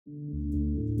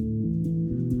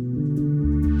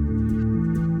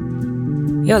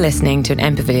You're listening to an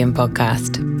MPavilion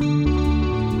podcast.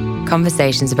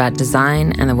 Conversations about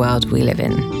design and the world we live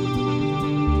in.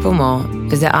 For more,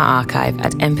 visit our archive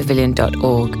at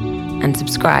mpavilion.org and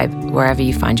subscribe wherever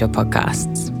you find your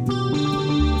podcasts.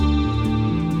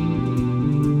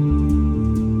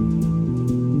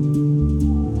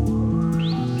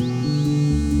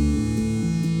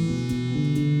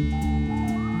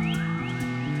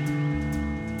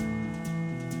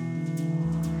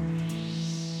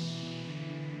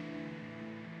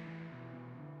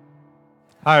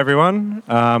 Hi everyone,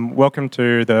 welcome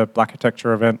to the Black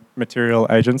Architecture event Material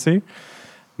Agency.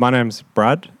 My name's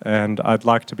Brad and I'd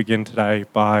like to begin today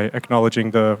by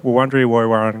acknowledging the Wurundjeri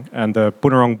Woiwurrung and the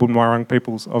Bunurong Bunwarang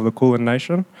peoples of the Kulin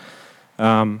Nation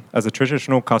as the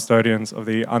traditional custodians of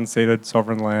the unceded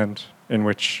sovereign land in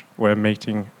which we're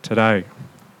meeting today.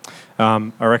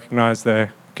 I recognise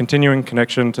their continuing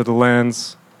connection to the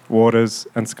lands, waters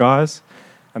and skies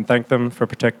and thank them for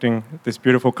protecting this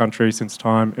beautiful country since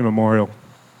time immemorial.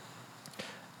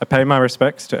 I pay my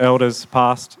respects to elders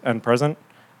past and present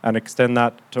and extend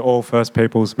that to all First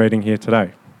Peoples meeting here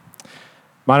today.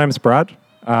 My name is Brad.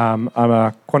 I'm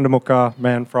a Quandamooka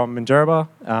man from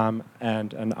Minjerribah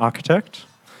and an architect.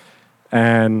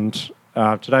 And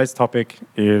today's topic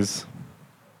is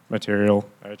material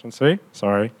agency.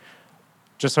 Sorry.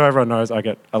 Just so everyone knows, I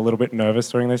get a little bit nervous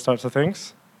doing these types of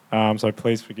things. So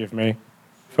please forgive me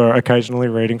for occasionally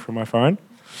reading from my phone.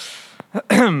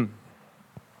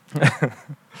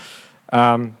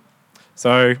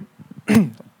 So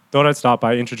thought I'd start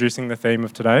by introducing the theme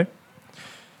of today.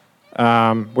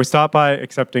 We start by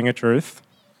accepting a truth.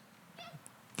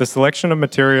 The selection of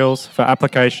materials for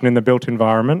application in the built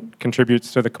environment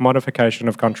contributes to the commodification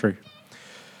of country.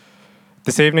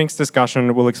 This evening's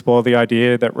discussion will explore the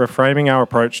idea that reframing our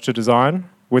approach to design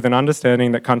with an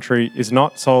understanding that country is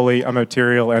not solely a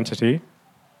material entity,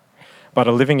 but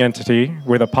a living entity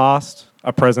with a past,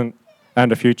 a present,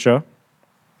 and a future,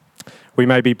 we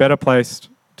may be better placed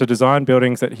to design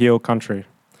buildings that heal country.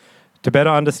 To better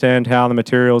understand how the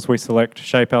materials we select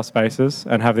shape our spaces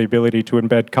and have the ability to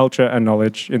embed culture and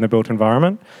knowledge in the built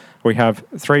environment, we have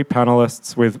three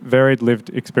panellists with varied lived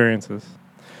experiences.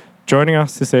 Joining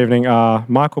us this evening are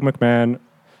Michael McMahon,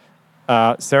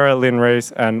 Sarah Lynn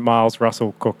Rees, and Miles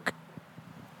Russell Cook.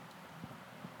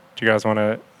 Do you guys want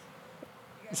to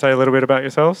say a little bit about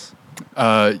yourselves?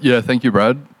 Yeah, thank you,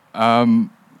 Brad.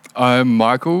 I'm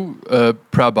Michael, a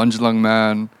proud Bundjalung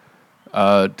man,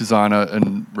 designer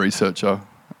and researcher.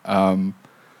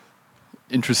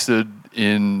 Interested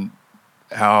in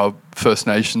how First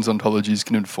Nations ontologies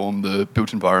can inform the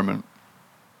built environment.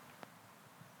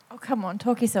 Oh, come on,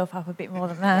 talk yourself up a bit more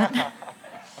than that.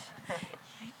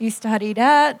 You studied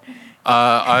at?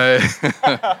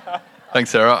 Thanks,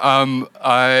 Sarah.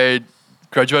 I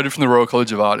graduated from the Royal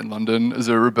College of Art in London as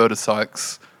a Roberta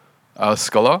Sykes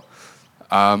scholar.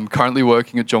 Currently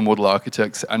working at John Wardle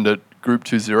Architects and at Group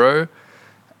 20,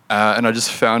 and I just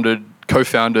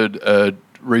co-founded a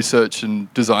research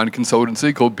and design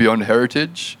consultancy called Beyond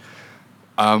Heritage,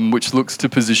 which looks to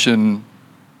position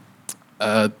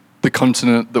the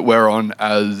continent that we're on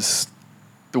as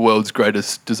the world's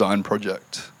greatest design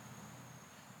project.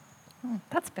 Oh,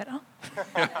 that's better.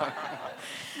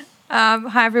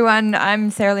 Hi everyone, I'm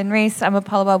Sarah Lynn Rees. I'm a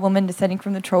Palabar woman descending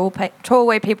from the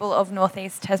Trawlway people of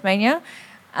northeast Tasmania.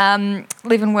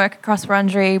 Live and work across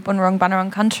Wurundjeri, Bunurong,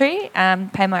 Bunurong country.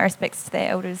 Pay my respects to their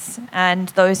elders and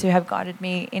those who have guided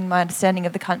me in my understanding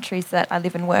of the countries that I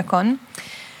live and work on.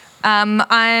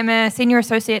 I'm a senior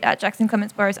associate at Jackson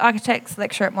Clements Burrows Architects,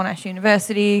 lecturer at Monash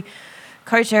University,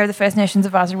 co-chair of the First Nations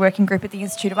Advisory Working Group at the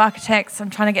Institute of Architects. I'm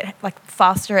trying to get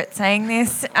faster at saying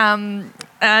this.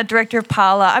 Director of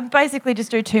Parla. I basically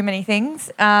just do too many things,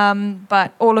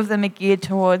 but all of them are geared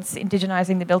towards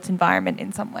indigenising the built environment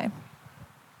in some way.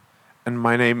 And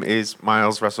my name is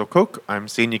Miles Russell Cook. I'm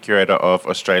Senior Curator of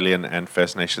Australian and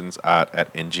First Nations Art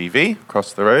at NGV,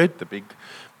 across the road, the big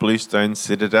bluestone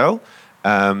citadel.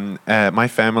 My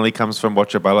family comes from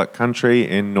Wotjobaluk country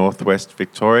in northwest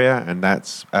Victoria, and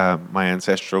that's my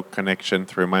ancestral connection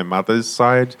through my mother's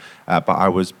side. But I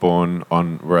was born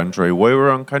on Wurundjeri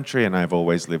Woiwurrung country, and I've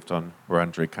always lived on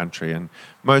Wurundjeri country. And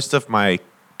most of my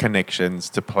connections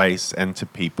to place and to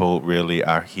people really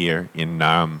are here in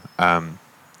Naarm.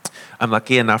 I'm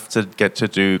lucky enough to get to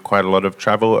do quite a lot of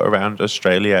travel around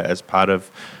Australia as part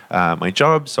of my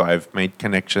job. So I've made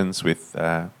connections with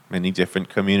many different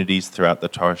communities throughout the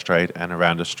Torres Strait and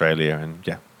around Australia. And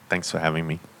yeah, thanks for having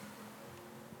me.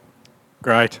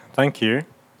 Great, thank you.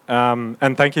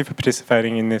 And thank you for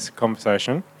participating in this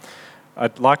conversation.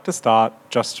 I'd like to start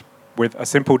just with a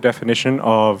simple definition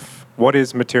of what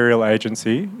is material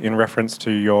agency in reference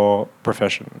to your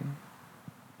profession.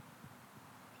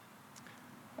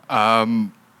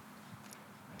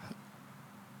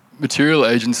 Material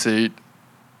agency,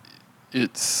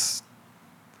 it's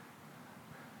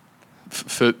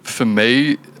for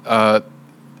me,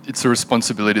 it's a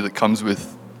responsibility that comes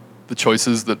with the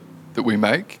choices that we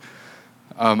make.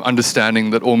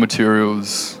 Understanding that all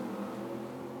materials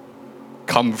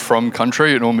come from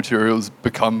country and all materials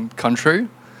become country.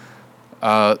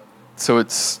 So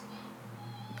it's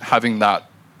having that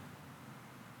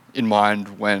in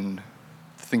mind when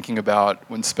thinking about,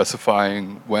 when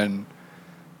specifying, when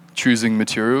choosing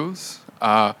materials.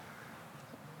 And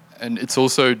it's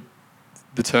also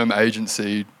the term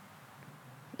agency,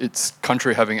 it's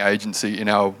country having agency in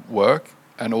our work,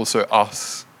 and also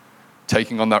us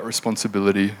taking on that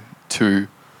responsibility to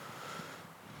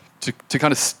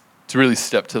kind of to really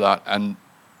step to that and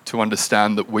to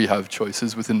understand that we have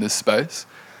choices within this space,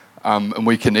 and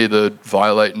we can either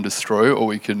violate and destroy, or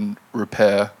we can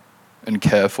repair and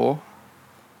care for.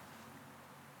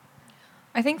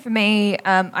 I think for me,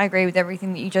 I agree with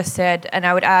everything that you just said, and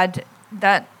I would add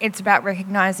that it's about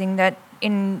recognising that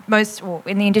in the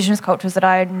Indigenous cultures that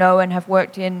I know and have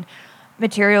worked in,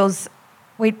 materials,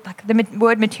 the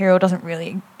word material doesn't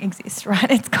really exist, right?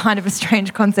 It's kind of a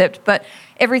strange concept, but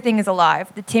everything is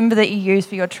alive. The timber that you use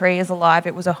for your tree is alive.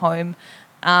 It was a home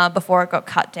before it got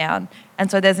cut down. And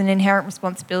so there's an inherent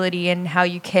responsibility in how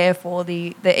you care for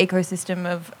the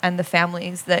ecosystem and the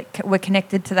families that were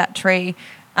connected to that tree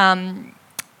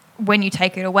when you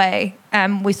take it away.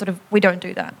 We don't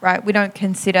do that, right? We don't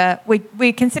consider,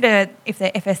 we consider if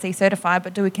they're FSC certified,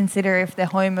 but do we consider if the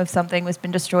home of something has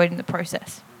been destroyed in the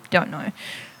process? Don't know.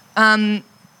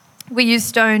 We use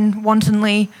stone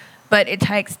wantonly, but it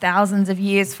takes thousands of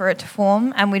years for it to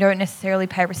form, and we don't necessarily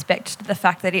pay respect to the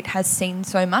fact that it has seen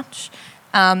so much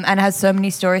and has so many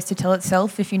stories to tell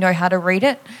itself if you know how to read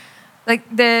it. We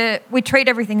treat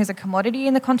everything as a commodity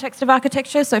in the context of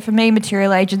architecture. So for me,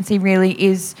 material agency really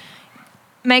is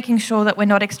making sure that we're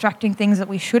not extracting things that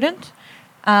we shouldn't,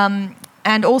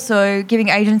 and also giving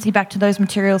agency back to those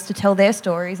materials to tell their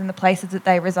stories in the places that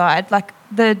they reside. Like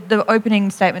the opening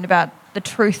statement about the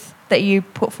truth that you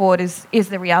put forward is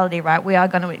the reality, right? We are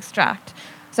going to extract.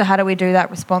 So how do we do that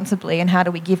responsibly, and how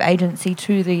do we give agency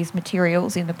to these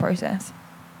materials in the process?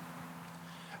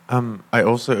 I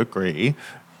also agree.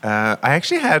 I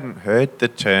actually hadn't heard the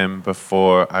term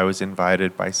before I was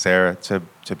invited by Sarah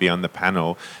to be on the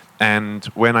panel. And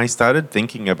when I started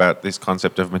thinking about this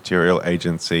concept of material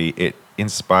agency, it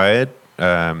inspired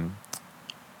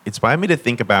me to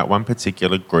think about one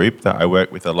particular group that I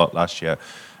worked with a lot last year.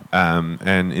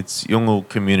 And it's Yolngu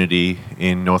community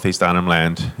in northeast Arnhem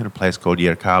Land in a place called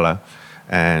Yirrkala.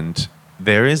 And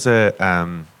there is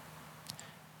a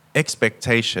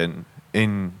expectation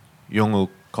in Yolngu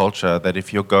culture that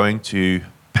if you're going to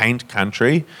paint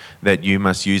country, that you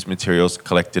must use materials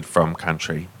collected from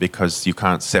country, because you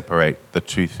can't separate the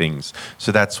two things.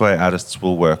 So that's why artists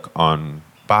will work on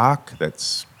bark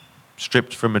that's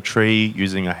stripped from a tree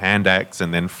using a hand axe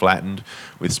and then flattened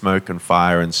with smoke and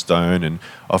fire and stone, and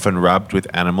often rubbed with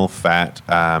animal fat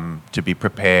to be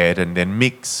prepared, and then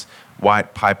mix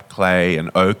white pipe clay and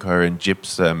ochre and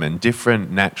gypsum and different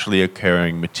naturally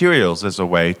occurring materials as a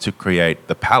way to create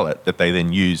the palette that they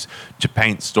then use to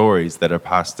paint stories that are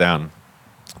passed down,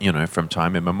 from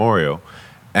time immemorial.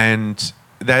 And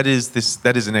that is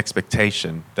an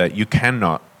expectation that you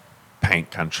cannot paint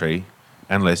country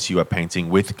unless you are painting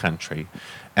with country.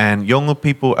 And Yolngu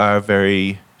people are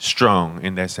very strong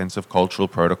in their sense of cultural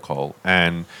protocol.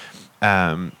 And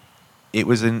it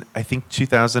was in, I think,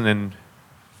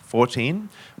 2014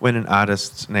 when an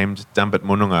artist named Dambat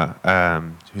Mununga,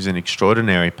 who's an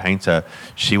extraordinary painter,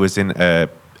 she was in a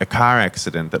car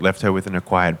accident that left her with an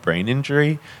acquired brain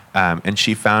injury, and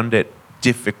she found it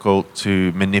difficult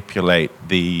to manipulate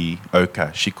the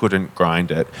ochre. She couldn't grind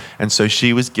it. And so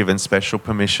she was given special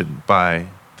permission by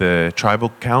the tribal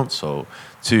council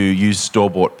to use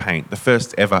store-bought paint, the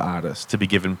first ever artist to be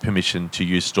given permission to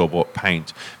use store-bought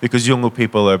paint, because Yolngu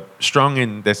people are strong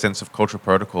in their sense of cultural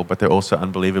protocol, but they're also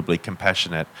unbelievably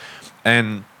compassionate.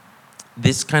 And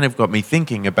this kind of got me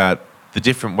thinking about the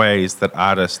different ways that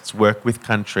artists work with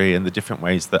country and the different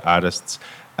ways that artists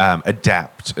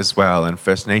adapt as well, and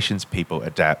First Nations people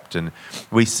adapt. And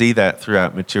we see that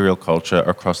throughout material culture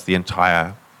across the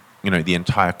entire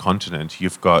continent.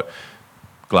 You've got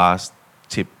glass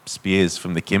tip spears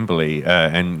from the Kimberley,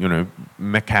 and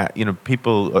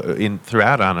people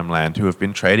throughout Arnhem Land who have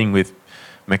been trading with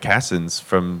moccasins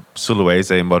from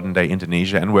Sulawesi in modern day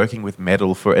Indonesia and working with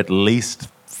metal for at least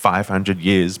 500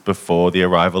 years before the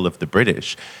arrival of the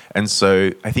British. And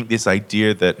so I think this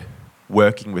idea that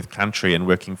working with country and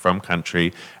working from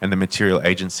country and the material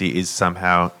agency is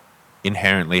somehow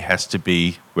inherently has to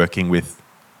be working with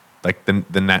like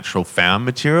the natural found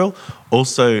material.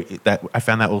 Also, that I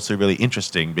found that also really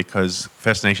interesting because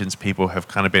First Nations people have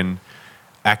kind of been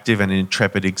active and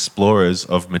intrepid explorers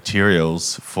of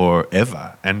materials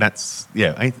forever. And that's,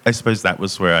 I suppose that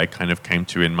was where I kind of came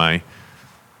to in my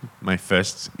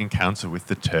first encounter with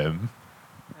the term.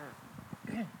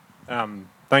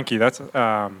 Thank you. That's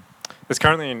there's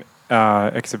currently an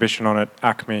exhibition on at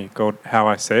ACME called How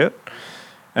I See It.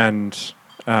 And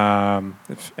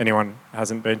if anyone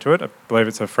hasn't been to it, I believe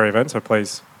it's a free event, so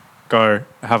please go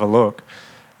have a look.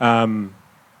 And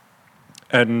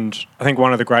I think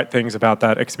one of the great things about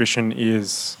that exhibition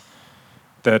is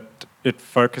that it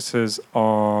focuses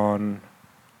on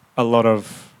a lot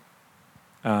of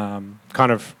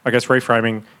kind of, I guess,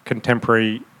 reframing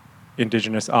contemporary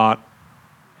Indigenous art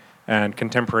and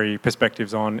contemporary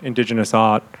perspectives on Indigenous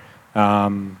art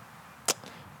in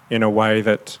a way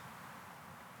that,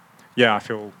 I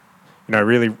feel,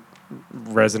 really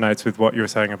resonates with what you were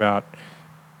saying about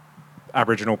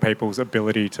Aboriginal people's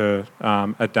ability to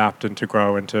adapt and to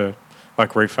grow and to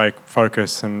like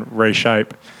refocus and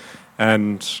reshape.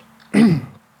 And I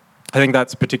think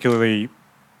that's particularly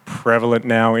prevalent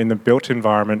now in the built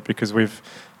environment because we've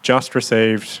just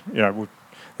received,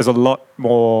 there's a lot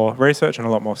more research and a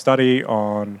lot more study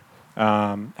on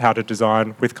how to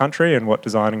design with country and what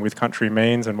designing with country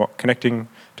means and what connecting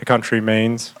to country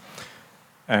means.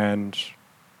 And,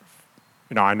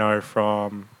 I know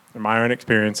from my own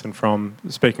experience and from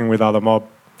speaking with other mob,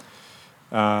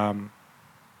 the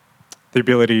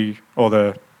ability or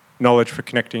the knowledge for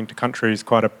connecting to country is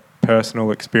quite a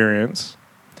personal experience.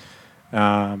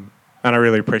 And I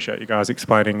really appreciate you guys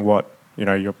explaining what,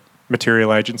 your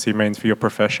material agency means for your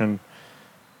profession.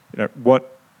 What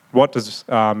does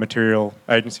material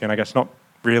agency, and I guess not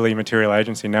really material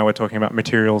agency, now we're talking about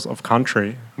materials of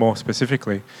country more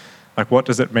specifically. Like, what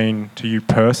does it mean to you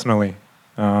personally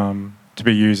to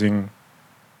be using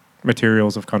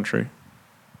materials of country?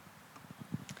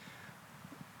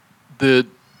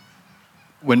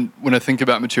 When I think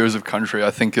about materials of country,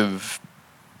 I think of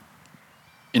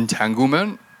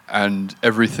entanglement and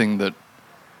everything that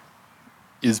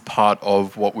is part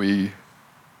of what we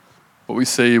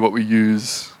see, what we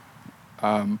use.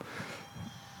 For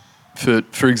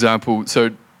example,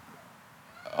 so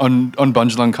on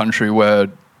Bundjalung country, where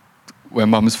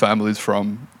Mum's family is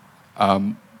from,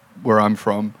 where I'm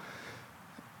from,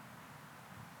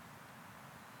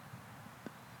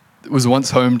 it was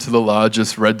once home to the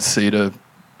largest red cedar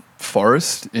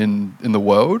forest in the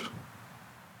world,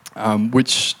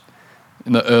 which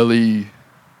in the early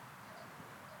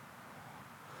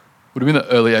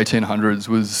 1800s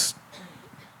was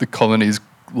the colony's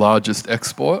largest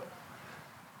export.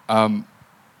 And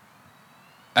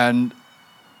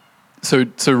so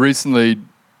recently,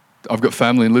 I've got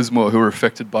family in Lismore who were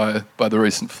affected by the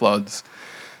recent floods.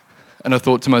 And I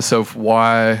thought to myself,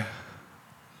 why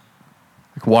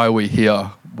are we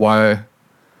here? Why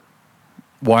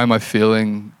am I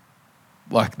feeling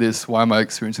like this? Why am I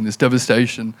experiencing this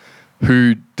devastation?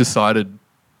 Who decided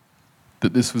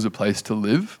that this was a place to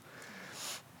live?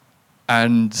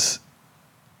 And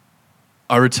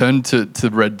I returned to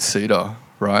red cedar,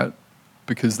 right?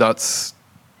 Because that's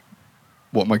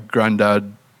what my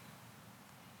granddad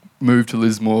moved to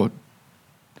Lismore.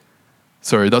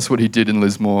 Sorry, that's what he did in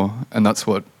Lismore, and that's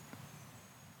what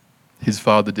his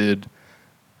father did.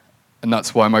 And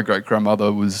that's why my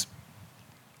great-grandmother was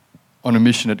on a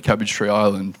mission at Cabbage Tree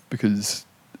Island, because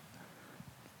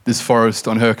this forest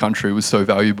on her country was so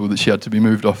valuable that she had to be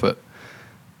moved off it.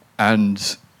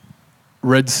 And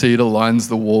red cedar lines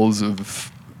the walls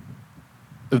of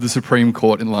the Supreme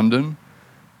Court in London.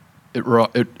 It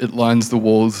lines the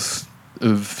walls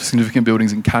of significant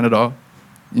buildings in Canada,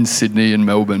 in Sydney and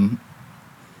Melbourne.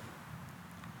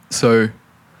 So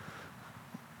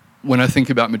when I think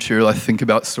about material, I think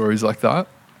about stories like that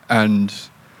and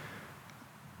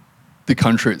the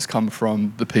country it's come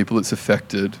from, the people it's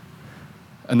affected.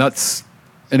 And that's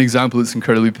an example that's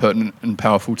incredibly pertinent and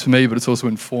powerful to me, but it's also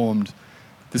informed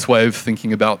this way of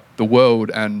thinking about the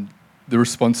world and the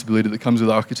responsibility that comes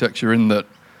with architecture, in that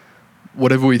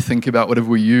whatever we think about, whatever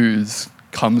we use,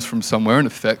 comes from somewhere and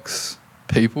affects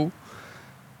people.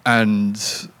 And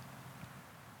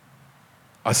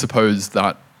I suppose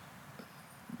that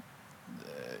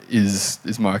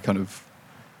is my kind of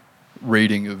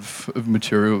reading of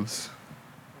materials.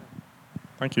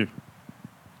 Thank you.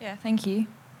 Yeah, thank you.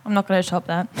 I'm not going to top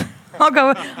that.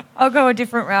 I'll go a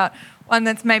different route. one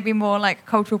that's maybe more like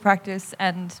cultural practice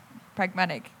and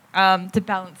pragmatic to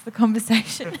balance the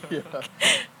conversation.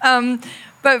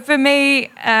 But for me,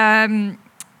 I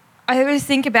always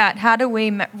think about how do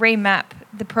we remap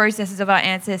the processes of our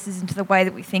ancestors into the way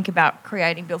that we think about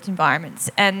creating built environments.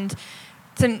 And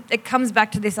it comes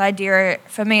back to this idea,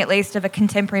 for me at least, of a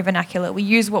contemporary vernacular. We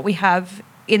use what we have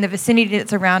in the vicinity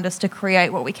that's around us to create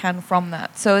what we can from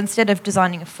that. So instead of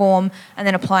designing a form and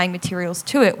then applying materials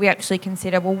to it, we actually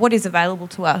consider, well, what is available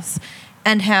to us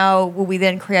and how will we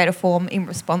then create a form in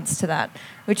response to that,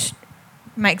 which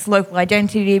makes local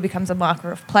identity, becomes a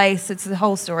marker of place. It's the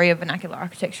whole story of vernacular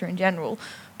architecture in general.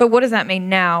 But what does that mean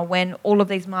now when all of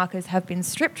these markers have been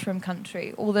stripped from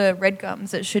country? All the red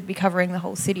gums that should be covering the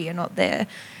whole city are not there.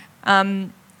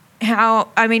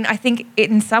 I think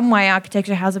in some way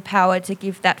architecture has a power to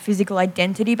give that physical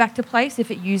identity back to place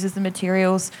if it uses the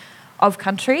materials of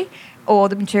country or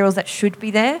the materials that should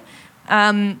be there.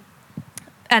 And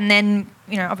then,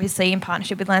 obviously in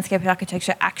partnership with landscape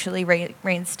architecture, actually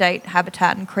reinstate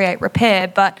habitat and create repair.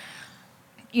 But,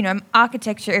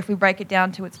 architecture, if we break it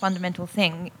down to its fundamental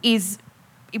thing, is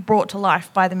brought to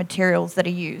life by the materials that are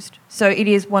used. So it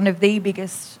is one of the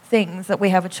biggest things that we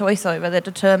have a choice over that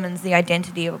determines the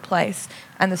identity of a place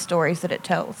and the stories that it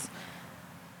tells.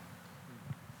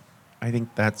 I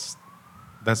think that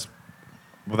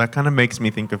kind of makes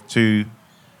me think of two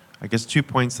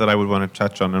points that I would want to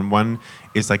touch on. And one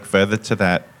is like further to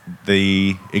that,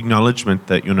 the acknowledgement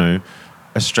that,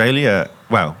 Australia,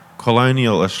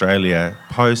 colonial Australia,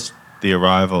 post the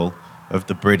arrival of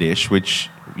the British, which,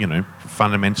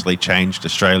 fundamentally changed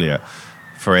Australia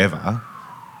forever,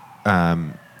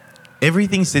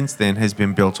 everything since then has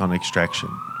been built on extraction.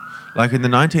 Like in the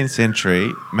 19th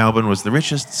century, Melbourne was the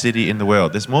richest city in the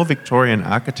world. There's more Victorian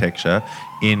architecture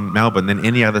in Melbourne than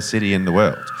any other city in the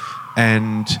world.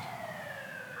 And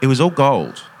it was all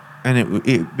gold. And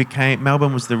it became,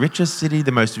 Melbourne was the richest city,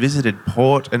 the most visited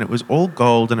port, and it was all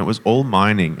gold and it was all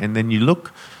mining. And then you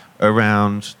look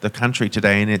around the country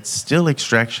today and it's still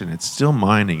extraction, it's still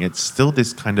mining, it's still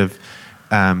this kind of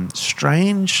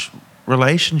strange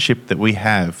relationship that we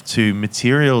have to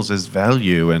materials as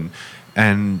value and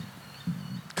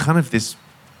kind of this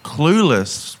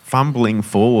clueless fumbling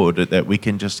forward that we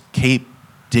can just keep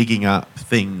digging up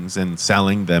things and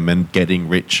selling them and getting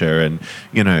richer. And,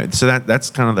 so that's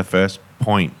kind of the first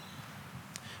point.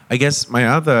 I guess my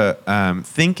other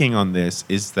thinking on this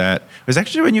is that it was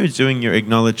actually when you were doing your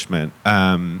acknowledgement,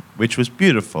 which was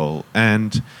beautiful.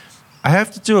 And I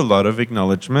have to do a lot of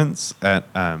acknowledgements at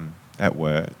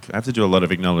work. I have to do a lot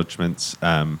of acknowledgements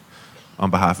on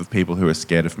behalf of people who are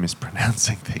scared of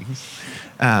mispronouncing things.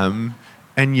 And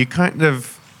you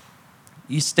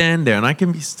you stand there, and I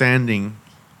can be standing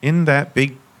in that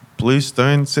big blue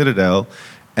stone citadel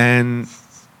and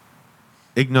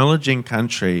acknowledging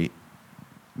country.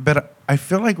 But I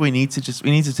feel like we need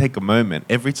to take a moment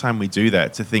every time we do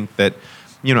that to think that,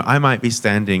 I might be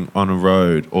standing on a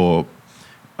road or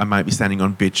I might be standing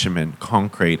on bitumen,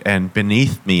 concrete, and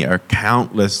beneath me are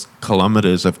countless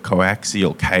kilometres of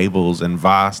coaxial cables and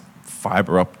vast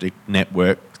fibre optic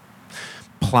network,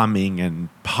 plumbing and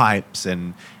pipes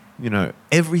and,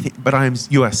 everything. But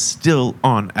you are still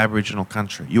on Aboriginal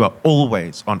country. You are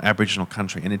always on Aboriginal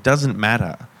country. And it doesn't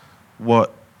matter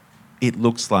what it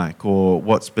looks like or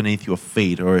what's beneath your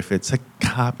feet or if it's a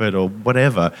carpet or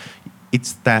whatever.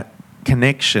 It's that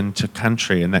connection to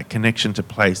country and that connection to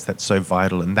place that's so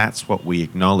vital, and that's what we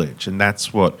acknowledge, and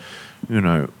that's what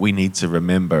we need to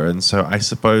remember. And so I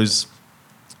suppose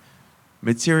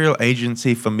material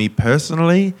agency for me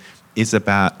personally is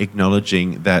about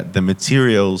acknowledging that the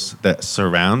materials that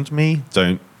surround me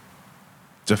don't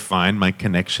define my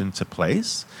connection to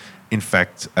place. In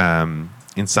fact,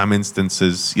 in some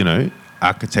instances,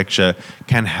 architecture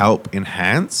can help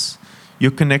enhance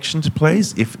your connection to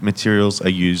place if materials are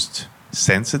used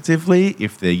sensitively,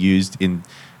 if they're used in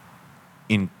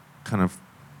kind of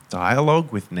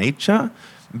dialogue with nature.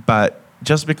 But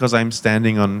just because I'm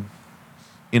standing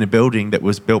in a building that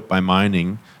was built by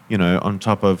mining, on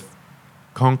top of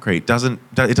concrete, it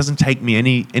doesn't take me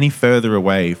any further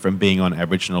away from being on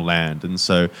Aboriginal land. And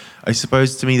so I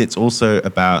suppose to me that's also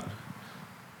about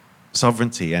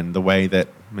sovereignty and the way that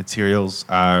materials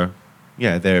are,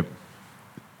 there's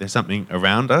something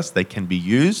around us. They can be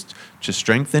used to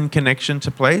strengthen connection to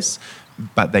place,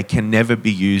 but they can never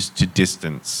be used to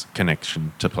distance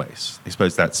connection to place. I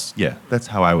suppose that's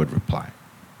how I would reply.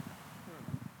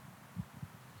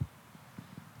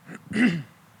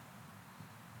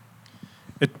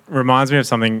 It reminds me of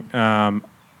something I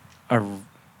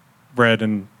read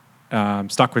and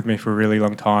stuck with me for a really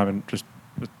long time and just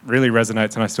really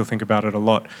resonates, and I still think about it a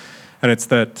lot. And it's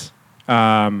that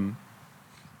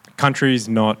country's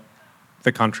not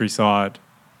the countryside,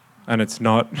 and it's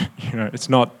not, it's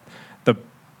not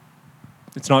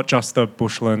just the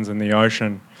bushlands and the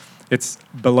ocean. It's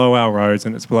below our roads,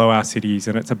 and it's below our cities,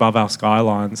 and it's above our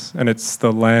skylines, and it's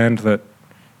the land that,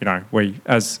 we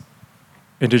as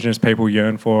Indigenous people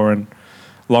yearn for and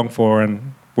long for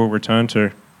and will return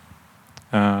to.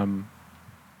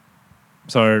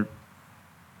 So,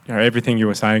 everything you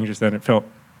were saying just then, it felt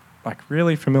like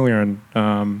really familiar and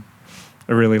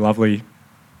a really lovely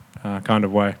kind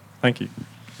of way. Thank you.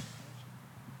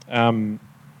 And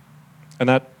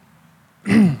that,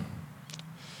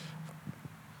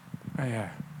 yeah,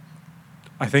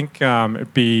 I think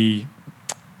it'd be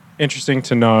interesting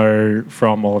to know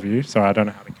from all of you. Sorry, I don't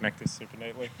know how to connect this super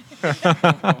neatly.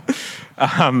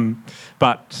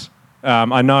 But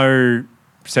I know,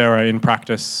 Sarah, in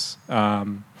practice,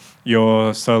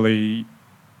 you're slowly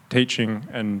teaching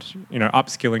and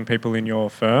upskilling people in your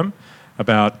firm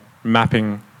about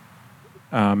mapping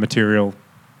material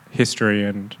history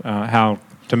and how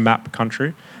to map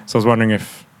country. So I was wondering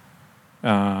if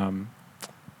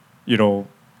you'd all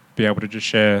be able to just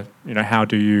share, how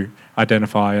do you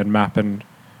identify and map and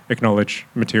acknowledge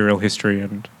material history?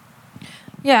 And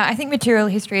yeah, I think material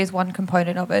history is one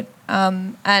component of it,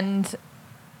 and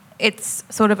it's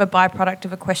sort of a byproduct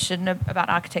of a question about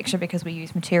architecture because we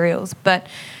use materials. But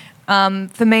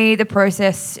for me, the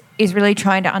process is really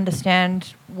trying to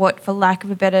understand what, for lack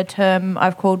of a better term,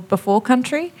 I've called before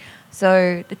country.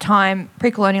 So the time,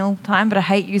 pre-colonial time, but I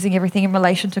hate using everything in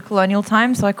relation to colonial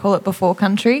time, so I call it before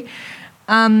country.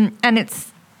 And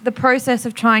it's the process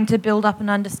of trying to build up an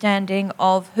understanding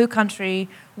of who country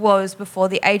was before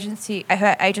her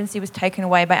agency was taken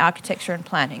away by architecture and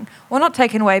planning. Well, not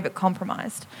taken away, but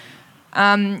compromised.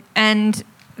 And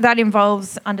that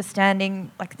involves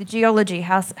understanding the geology,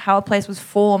 how a place was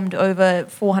formed over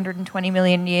 420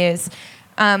 million years,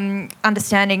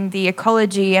 understanding the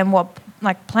ecology and what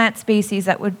plant species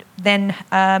that would then,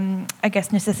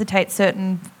 necessitate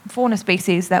certain fauna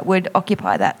species that would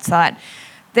occupy that site.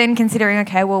 Then considering,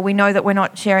 okay, well, we know that we're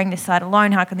not sharing this site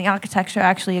alone. How can the architecture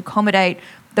actually accommodate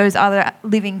those other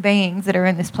living beings that are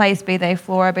in this place, be they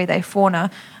flora, be they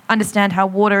fauna? Understand how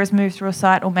water has moved through a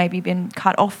site or maybe been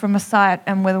cut off from a site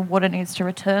and whether water needs to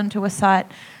return to a site.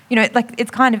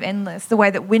 It's kind of endless, the way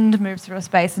that wind moves through a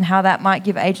space and how that might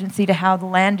give agency to how the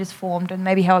land is formed and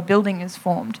maybe how a building is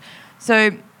formed.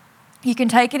 So you can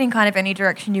take it in kind of any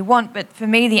direction you want, but for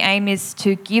me the aim is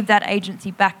to give that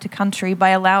agency back to country by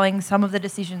allowing some of the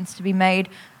decisions to be made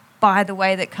by the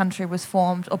way that country was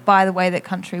formed or by the way that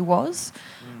country was.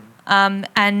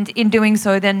 And in doing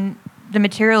so, then the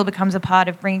material becomes a part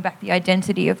of bringing back the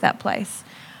identity of that place.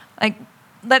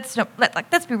 Let's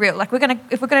be real. If we're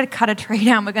gonna cut a tree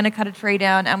down, we're gonna cut a tree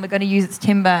down, and we're gonna use its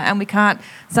timber, and we can't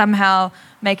somehow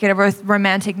make it a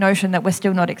romantic notion that we're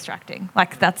still not extracting.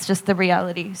 That's just the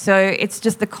reality. So it's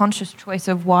just the conscious choice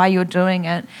of why you're doing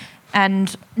it,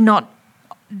 and not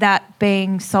that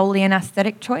being solely an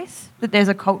aesthetic choice. That there's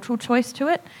a cultural choice to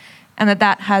it, and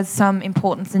that has some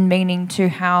importance and meaning to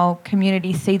how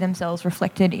communities see themselves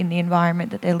reflected in the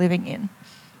environment that they're living in.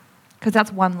 Because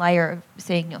that's one layer of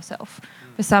seeing yourself.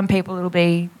 For some people, it'll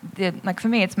be, for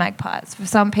me, it's magpies. For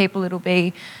some people, it'll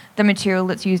be the material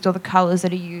that's used or the colours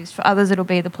that are used. For others, it'll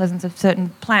be the presence of certain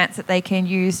plants that they can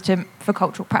use for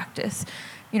cultural practice.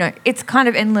 It's kind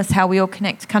of endless how we all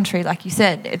connect to country, like you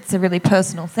said. It's a really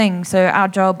personal thing. So our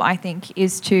job, I think,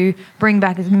 is to bring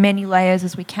back as many layers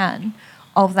as we can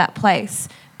of that place,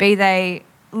 be they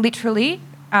literally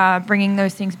bringing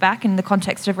those things back in the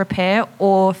context of repair,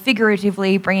 or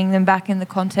figuratively bringing them back in the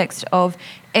context of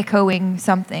echoing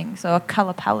something, so a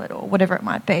colour palette or whatever it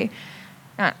might be.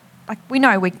 We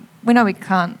know we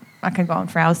can't. I can go on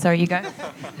for hours. So you go.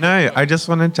 No, I just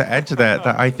wanted to add to that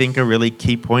I think a really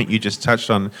key point you just touched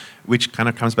on, which kind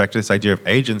of comes back to this idea of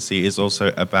agency, is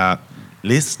also about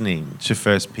listening to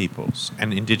First Peoples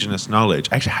and Indigenous knowledge.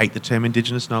 I actually hate the term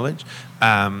Indigenous knowledge.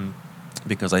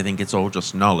 Because I think it's all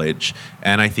just knowledge.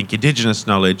 And I think Indigenous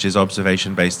knowledge is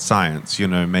observation-based science.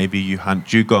 Maybe you hunt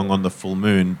dugong on the full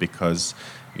moon because,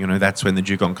 that's when the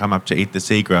dugong come up to eat the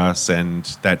seagrass, and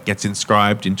that gets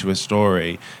inscribed into a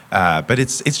story. But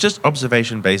it's just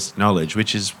observation-based knowledge,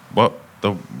 which is what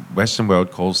the Western world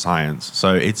calls science.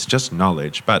 So it's just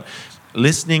knowledge. But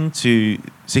listening to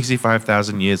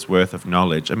 65,000 years worth of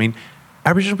knowledge,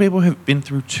 Aboriginal people have been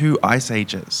through 2 ice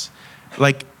ages.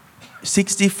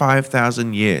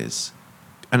 65,000 years,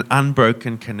 an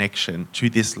unbroken connection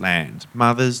to this land,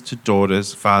 mothers to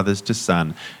daughters, fathers to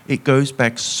son. It goes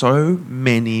back so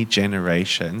many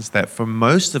generations that for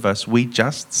most of us, we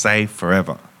just say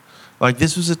forever. Like,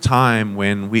 this was a time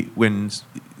when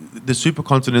the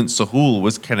supercontinent Sahul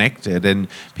was connected and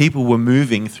people were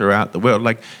moving throughout the world.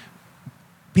 Like,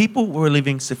 people were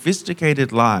living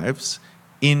sophisticated lives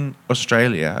in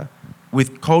Australia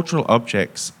with cultural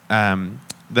objects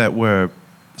that were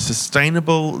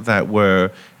sustainable, that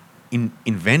were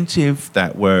inventive,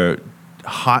 that were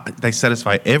they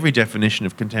satisfy every definition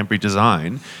of contemporary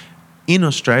design in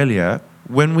Australia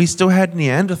when we still had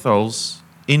Neanderthals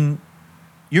in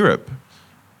Europe.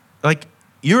 Like,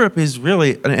 Europe is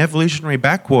really an evolutionary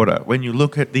backwater when you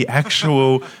look at the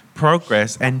actual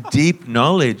progress and deep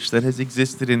knowledge that has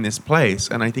existed in this place.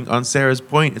 And I think on Sarah's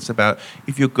point, it's about,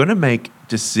 if you're going to make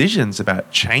decisions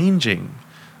about changing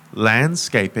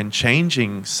landscape and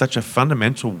changing such a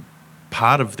fundamental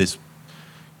part of this,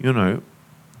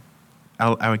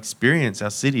 our experience,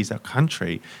 our cities, our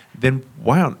country, then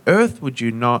why on earth would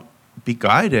you not be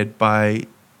guided by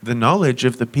the knowledge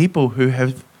of the people who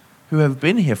have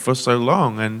been here for so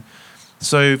long? And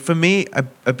so for me,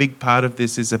 a big part of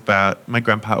this is about, my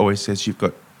grandpa always says, you've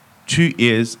got 2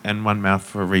 ears and 1 mouth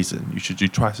for a reason. You should do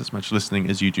twice as much listening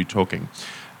as you do talking.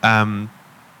 And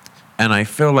I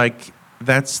feel like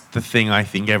that's the thing I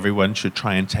think everyone should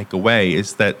try and take away,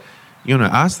 is that,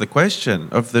 ask the question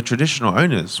of the traditional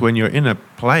owners when you're in a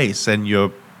place and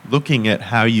you're looking at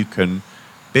how you can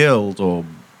build or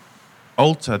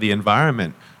alter the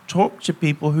environment. Talk to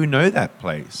people who know that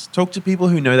place. Talk to people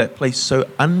who know that place so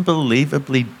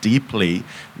unbelievably deeply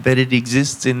that it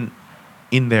exists in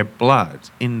their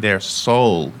blood, in their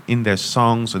soul, in their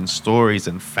songs and stories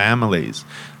and families.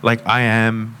 Like, I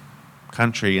am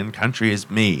country and country is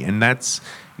me. And that's,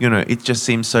 it just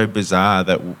seems so bizarre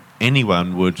that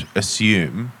anyone would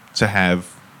assume to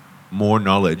have more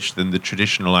knowledge than the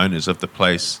traditional owners of the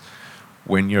place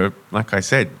when you're, like I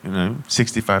said,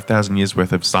 65,000 years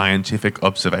worth of scientific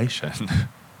observation.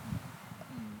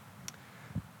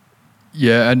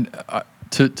 Yeah, and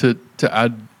to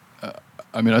add,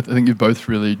 I think you've both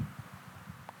really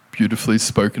beautifully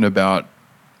spoken about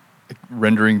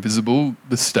rendering visible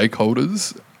the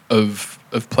stakeholders of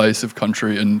place, of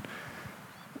country, and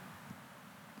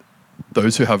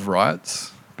those who have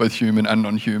rights, both human and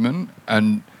non-human,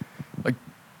 and like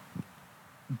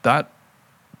that.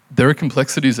 There are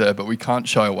complexities there, but we can't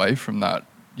shy away from that.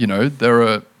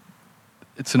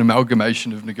 It's an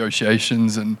amalgamation of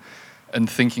negotiations and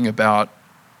thinking about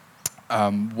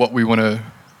what we want to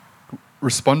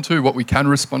respond to, what we can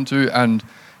respond to, and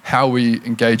how we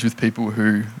engage with people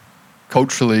who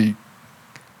culturally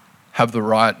have the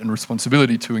right and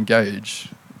responsibility to engage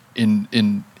in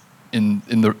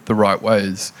the right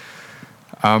ways.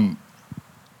 And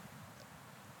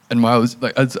Miles,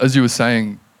 like as you were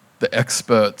saying, the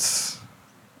experts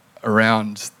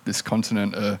around this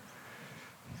continent are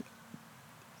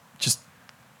just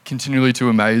continually to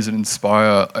amaze and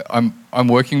inspire. I'm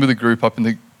working with a group up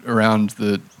around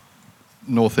the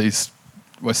northeast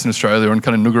Western Australia, on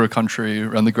kind of Noggara country,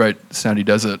 around the Great Sandy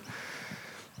Desert,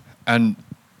 and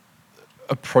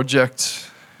a project.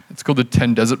 It's called the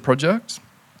 10 Desert Project,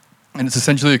 and it's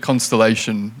essentially a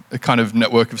constellation, a kind of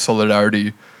network of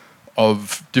solidarity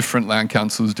of different land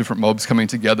councils, different mobs coming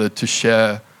together to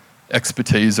share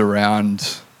expertise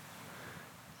around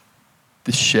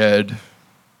this shared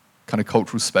kind of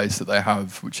cultural space that they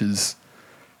have, which is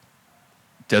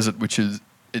desert,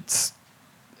 it's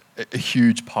a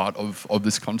huge part of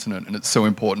this continent, and it's so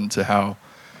important to how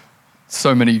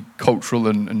so many cultural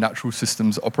and natural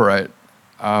systems operate.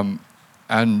 And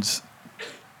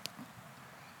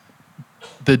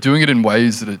they're doing it in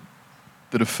ways that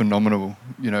are phenomenal.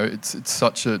 It's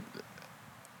such a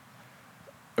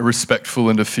respectful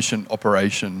and efficient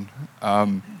operation.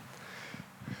 And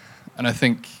I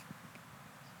think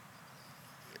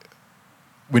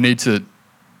we need to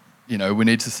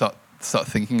start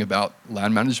thinking about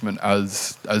land management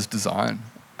as design,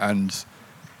 and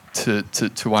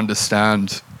to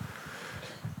understand,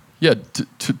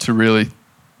 to really,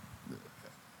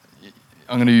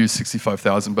 I'm going to use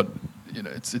 65,000, but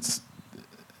it's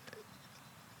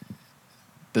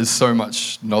there's so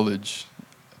much knowledge,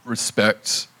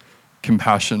 respect,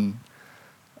 compassion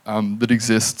that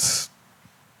exists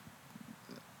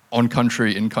on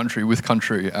country, in country, with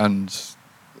country, and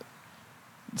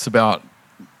it's about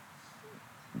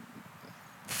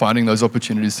finding those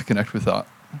opportunities to connect with that.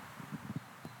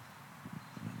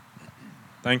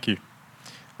 Thank you.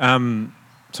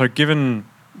 So given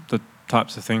the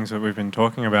types of things that we've been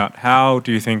talking about, how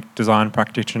do you think design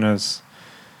practitioners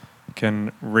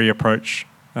can reapproach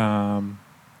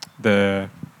the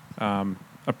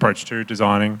approach to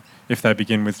designing if they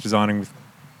begin with designing with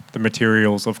the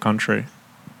materials of country?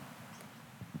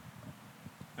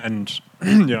 And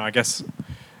I guess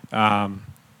to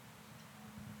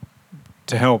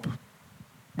help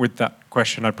with that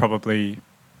question, I'd probably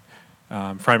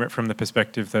frame it from the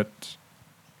perspective that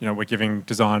we're giving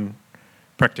design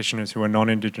practitioners who are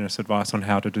non-Indigenous advice on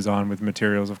how to design with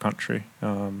materials of country.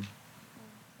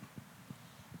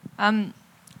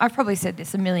 I've probably said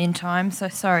this a million times, so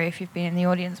sorry if you've been in the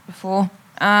audience before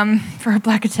for a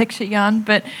Blackatexture yarn,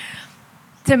 but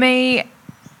to me,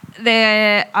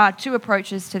 there are two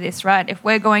approaches to this, right? If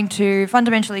we're going to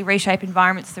fundamentally reshape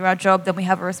environments through our job, then we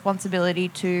have a responsibility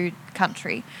to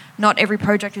country. Not every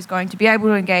project is going to be able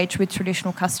to engage with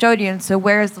traditional custodians, so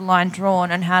where is the line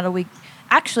drawn and how do we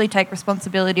actually take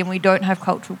responsibility when we don't have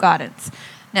cultural guidance?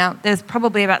 Now, there's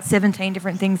probably about 17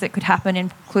 different things that could happen,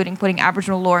 including putting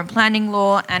Aboriginal law and planning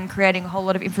law and creating a whole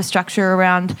lot of infrastructure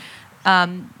around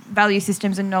value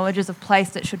systems and knowledges of place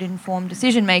that should inform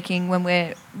decision-making when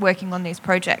we're working on these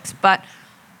projects. But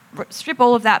strip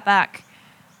all of that back.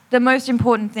 The most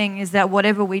important thing is that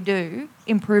whatever we do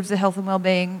improves the health and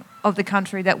well-being of the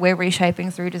country that we're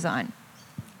reshaping through design.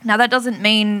 Now, that doesn't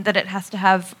mean that it has to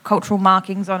have cultural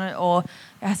markings on it or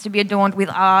it has to be adorned with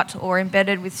art or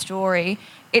embedded with story.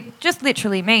 It just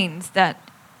literally means that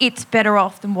it's better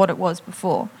off than what it was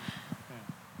before.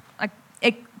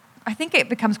 I think it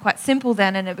becomes quite simple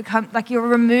then, and it becomes like you're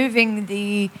removing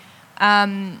the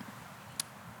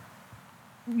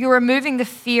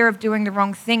fear of doing the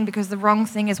wrong thing, because the wrong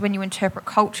thing is when you interpret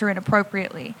culture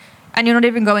inappropriately, and you're not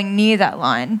even going near that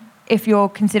line if you're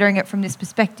considering it from this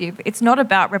perspective. It's not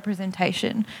about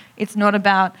representation. It's not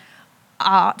about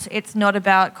art. It's not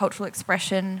about cultural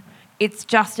expression. It's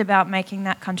just about making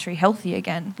that country healthy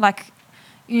again. Like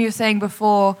you were saying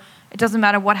before, it doesn't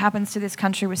matter what happens to this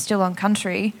country, we're still on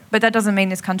country, but that doesn't mean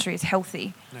this country is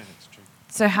healthy. No, that's true.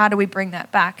 So how do we bring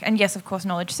that back? And yes, of course,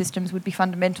 knowledge systems would be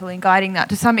fundamental in guiding that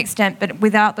to some extent, but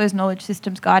without those knowledge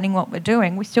systems guiding what we're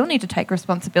doing, we still need to take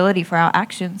responsibility for our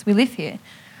actions. We live here.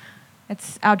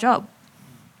 It's our job.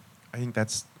 I think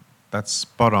that's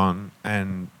spot on.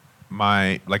 And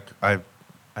I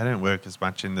don't work as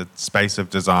much in the space of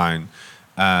design.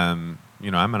 I'm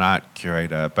an art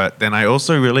curator, but then I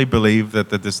also really believe that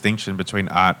the distinction between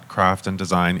art, craft, and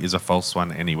design is a false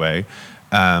one anyway.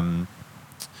 And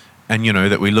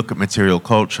that we look at material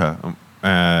culture,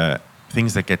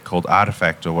 things that get called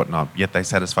artifact or whatnot, yet they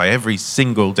satisfy every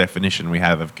single definition we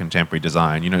have of contemporary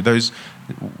design. Those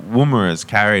woomeras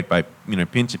carried by,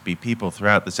 Pinchipi people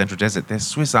throughout the Central Desert, they're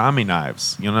Swiss Army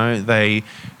knives. They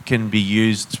can be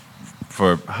used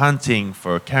for hunting,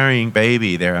 for carrying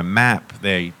baby. They're a map.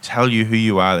 They tell you who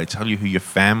you are. They tell you who your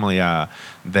family are.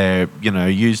 They're,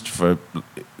 used for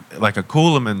like a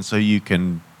coolerman so you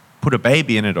can put a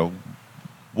baby in it or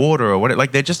water or whatever.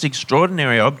 Like, they're just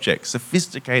extraordinary objects,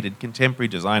 sophisticated contemporary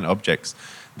design objects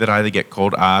that either get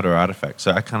called art or artifacts.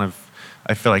 So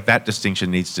I feel like that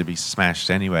distinction needs to be smashed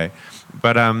anyway.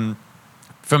 But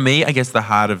for me, I guess the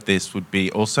heart of this would be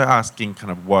also asking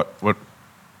kind of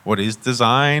what is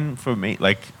design for me?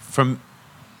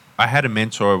 I had a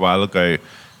mentor a while ago,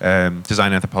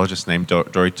 design anthropologist named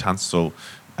Dori Tunstall,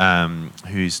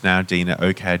 who's now dean at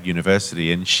OCAD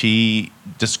University, and she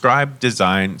described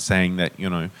design saying that,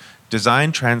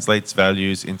 design translates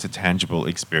values into tangible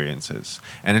experiences.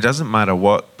 And it doesn't matter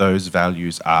what those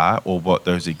values are or what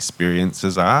those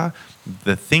experiences are.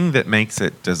 The thing that makes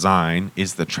it design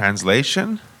is the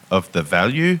translation of the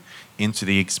value into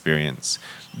the experience.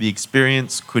 The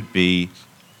experience could be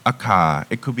a car,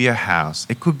 it could be a house,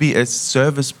 it could be a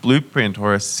service blueprint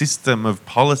or a system of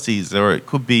policies, or it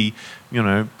could be,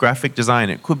 graphic design,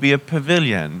 it could be a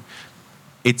pavilion.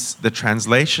 It's the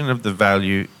translation of the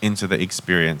value into the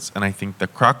experience. And I think the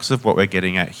crux of what we're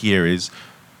getting at here is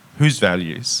whose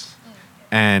values?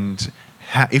 And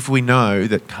if we know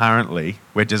that currently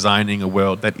we're designing a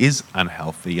world that is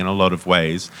unhealthy in a lot of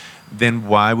ways, then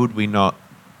why would we not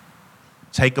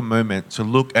take a moment to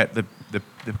look at the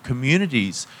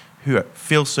communities who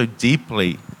feel so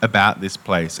deeply about this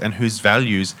place and whose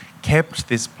values kept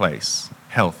this place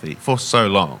healthy for so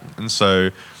long? And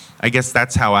so I guess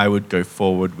that's how I would go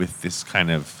forward with this kind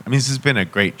of... this has been a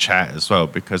great chat as well,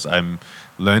 because I'm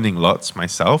learning lots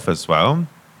myself as well.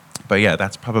 But yeah,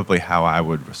 that's probably how I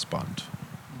would respond.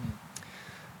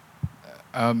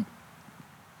 On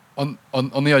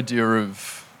the idea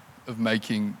of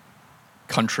making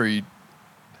country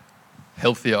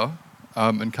healthier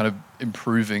and kind of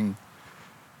improving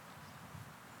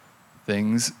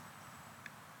things,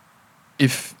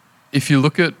 if you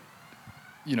look at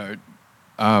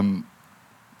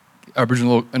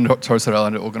Aboriginal and Torres Strait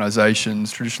Islander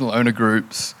organisations, traditional owner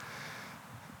groups,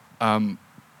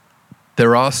 they're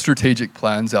there are strategic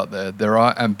plans out there. There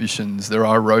are ambitions. There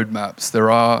are roadmaps. There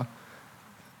are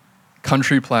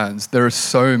country plans. There are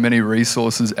so many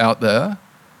resources out there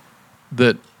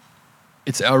that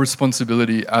it's our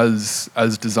responsibility as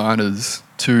designers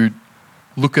to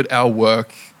look at our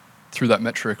work through that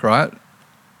metric, right?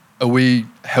 Are we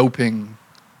helping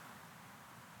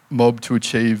Mob to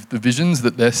achieve the visions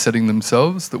that they're setting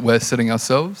themselves, that we're setting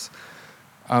ourselves?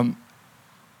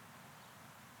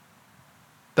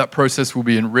 That process will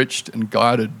be enriched and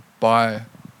guided by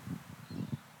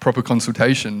proper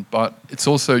consultation, but it's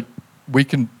also, we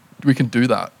can do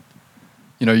that.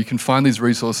 You know, you can find these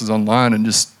resources online and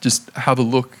just have a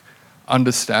look,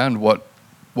 understand what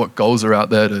goals are out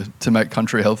there to make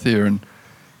country healthier, and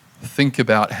think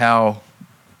about how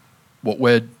what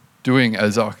we're doing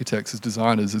as architects, as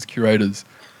designers, as curators,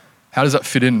 how does that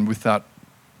fit in with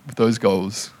those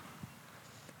goals?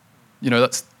 You know,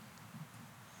 that's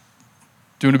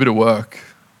doing a bit of work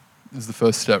is the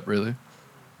first step, really.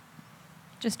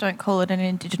 Just don't call it an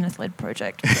Indigenous-led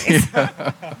project, please.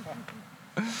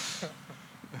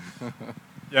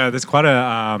 Yeah, there's quite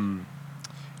a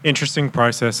interesting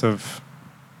process of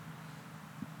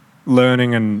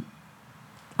learning and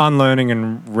unlearning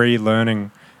and relearning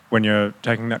when you're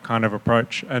taking that kind of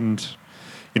approach. And,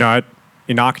 you know,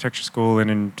 in architecture school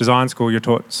and in design school, you're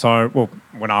taught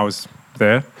when I was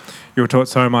there, you were taught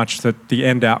so much that the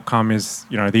end outcome is,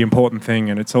 you know, the important thing,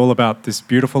 and it's all about this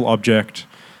beautiful object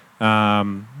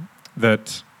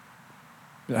that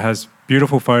has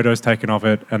beautiful photos taken of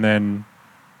it, and then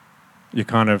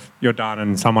you're done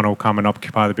and someone will come and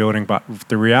occupy the building. But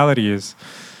the reality is,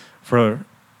 for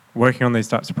working on these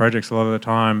types of projects, a lot of the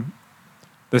time,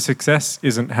 the success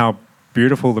isn't how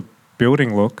beautiful the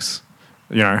building looks.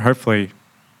 You know, hopefully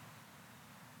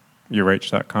you reach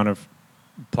that kind of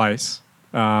place.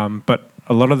 But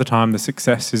a lot of the time, the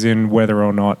success is in whether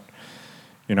or not,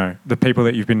 you know, the people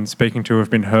that you've been speaking to have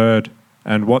been heard,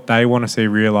 and what they want to see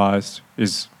realised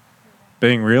is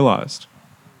being realised.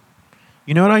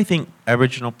 You know what I think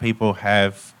Aboriginal people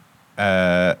have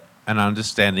an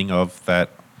understanding of that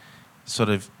sort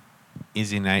of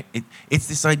is innate. It's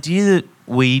this idea that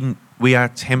we are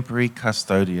temporary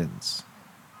custodians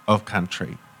of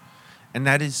country. And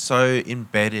that is so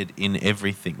embedded in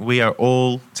everything. We are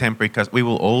all temporary, we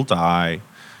will all die,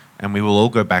 and we will all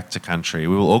go back to country.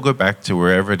 We will all go back to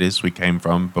wherever it is we came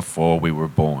from before we were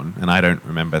born. And I don't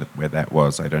remember where that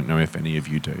was. I don't know if any of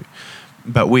you do.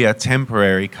 But we are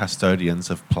temporary custodians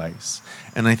of place.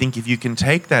 And I think if you can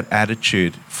take that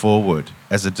attitude forward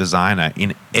as a designer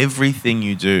in everything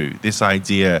you do, this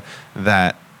idea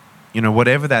that, you know,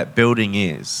 whatever that building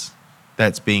is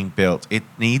that's being built, it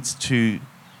needs to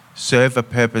serve a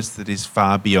purpose that is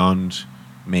far beyond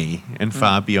me and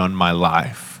far beyond my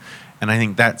life. And I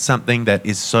think that's something that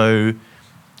is so,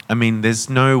 I mean, there's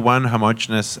no one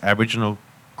homogenous Aboriginal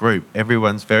group.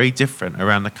 Everyone's very different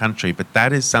around the country, but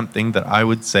that is something that I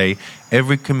would say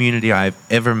every community I've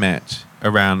ever met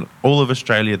around all of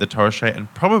Australia, the Torres Strait,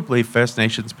 and probably First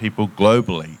Nations people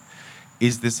globally,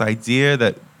 is this idea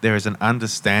that there is an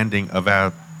understanding of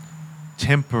our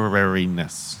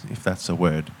temporariness, if that's a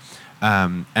word,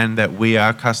 and that we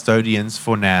are custodians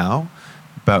for now,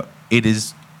 but it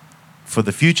is for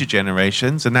the future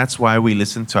generations. And that's why we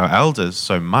listen to our elders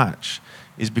so much,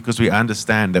 is because we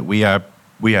understand that we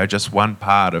are just one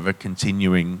part of a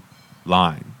continuing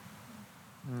line.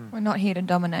 We're not here to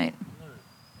dominate.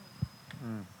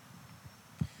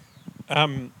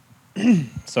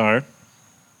 So,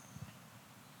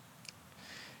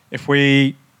 if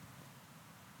we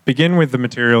begin with the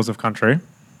materials of country,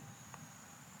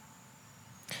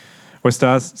 we're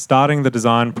starting the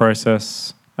design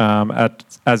process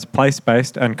as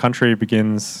place-based, and country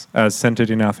begins as centred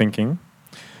in our thinking.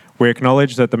 We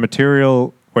acknowledge that the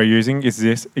material we're using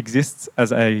exists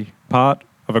as a part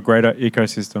of a greater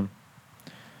ecosystem.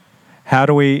 How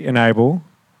do we enable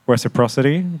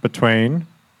reciprocity between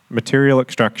material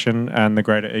extraction and the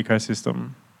greater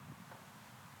ecosystem?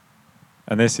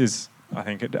 And this is, I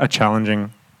think, a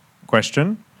challenging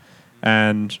question.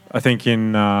 And I think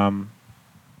in the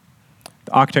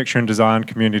architecture and design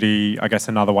community, I guess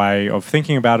another way of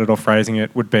thinking about it or phrasing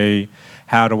it would be,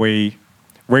 how do we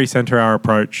recenter our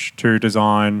approach to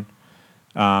design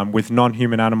with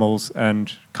non-human animals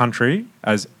and country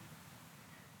as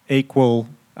equal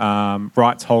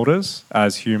rights holders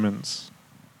as humans?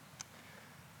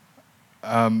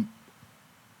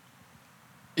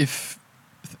 If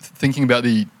thinking about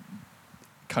the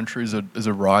country as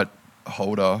a right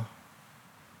holder,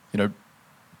 you know,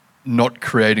 not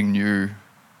creating new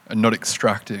and not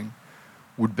extracting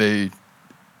would be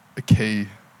a key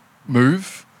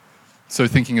move. So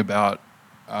thinking about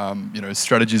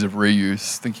strategies of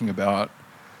reuse, thinking about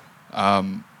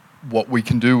what we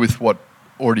can do with what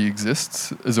already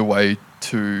exists as a way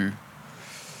to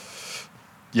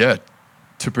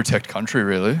protect country,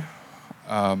 really.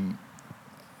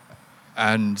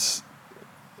 And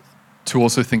to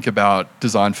also think about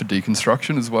design for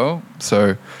deconstruction as well.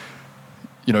 So,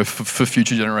 for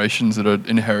future generations that are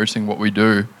inheriting what we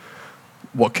do,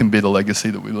 what can be the legacy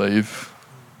that we leave?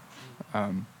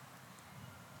 I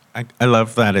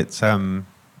love that. It's kind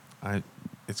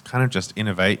of just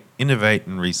innovate and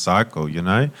recycle.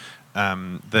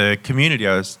 The community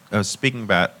I was speaking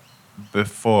about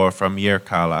before from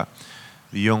Yirrkala,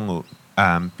 the young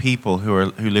people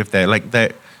who live there. Like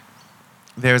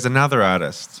there's another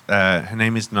artist. Her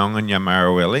name is Nonganya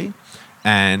Marawili,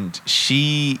 and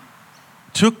she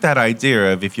took that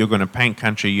idea of if you're going to paint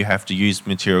country, you have to use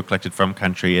material collected from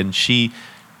country, and she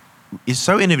is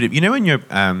so innovative. When your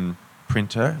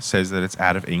printer says that it's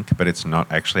out of ink, but it's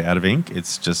not actually out of ink,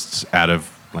 it's just out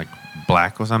of like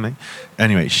black or something.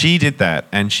 Anyway, she did that,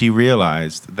 and she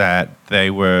realized that they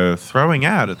were throwing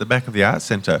out at the back of the art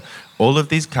center all of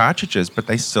these cartridges, but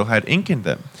they still had ink in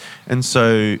them. And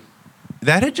so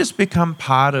that had just become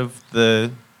part of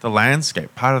the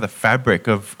landscape, part of the fabric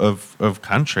of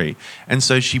country. And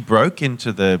so she broke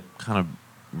into the kind of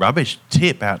rubbish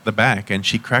tip out the back, and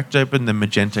she cracked open the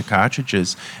magenta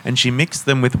cartridges, and she mixed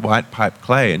them with white pipe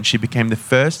clay, and she became the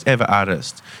first ever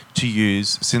artist to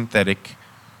use synthetic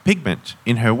pigment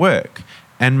in her work,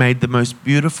 and made the most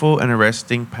beautiful and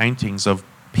arresting paintings of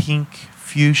pink,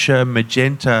 fuchsia,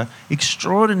 magenta,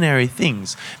 extraordinary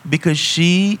things, because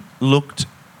she looked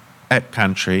at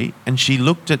country and she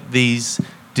looked at these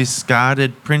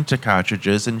discarded printer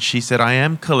cartridges, and she said, I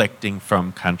am collecting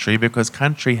from country because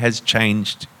country has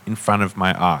changed in front of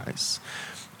my eyes.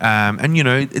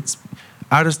 It's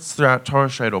artists throughout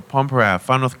Torres Strait or Pormpuraaw,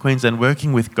 Far North Queensland,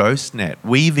 working with GhostNet,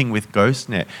 weaving with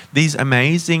GhostNet, these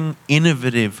amazing,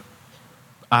 innovative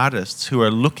artists who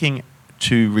are looking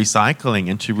to recycling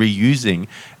and to reusing.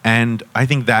 And I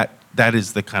think that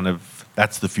is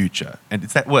that's the future. And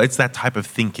it's that type of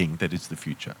thinking that is the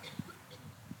future.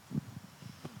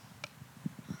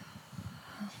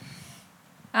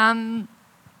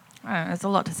 There's a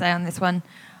lot to say on this one.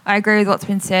 I agree with what's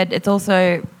been said. It's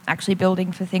also actually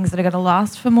building for things that are going to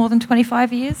last for more than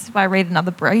 25 years. If I read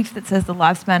another brief that says the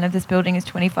lifespan of this building is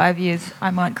 25 years,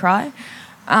 I might cry.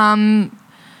 I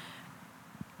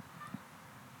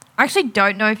actually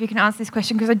don't know if you can answer this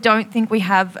question, because I don't think we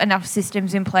have enough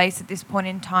systems in place at this point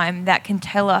in time that can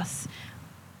tell us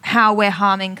how we're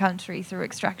harming country through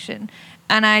extraction.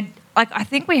 And I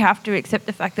think we have to accept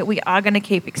the fact that we are going to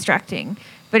keep extracting,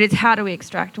 but it's how do we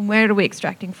extract and where are we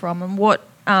extracting from, and what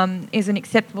is an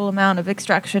acceptable amount of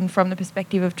extraction from the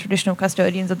perspective of traditional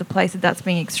custodians of the place that's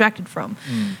being extracted from.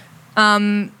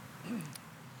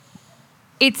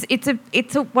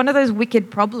 It's one of those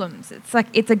wicked problems.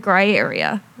 It's a grey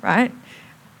area, right?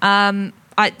 I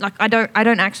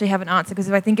don't actually have an answer, because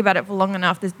if I think about it for long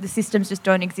enough, the systems just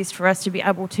don't exist for us to be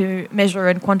able to measure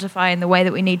and quantify in the way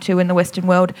that we need to in the Western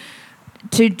world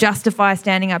to justify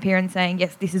standing up here and saying,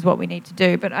 yes, this is what we need to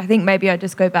do. But I think maybe I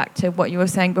just go back to what you were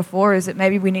saying before, is that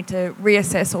maybe we need to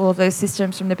reassess all of those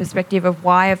systems from the perspective of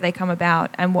why have they come about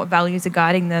and what values are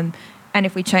guiding them. And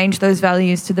if we change those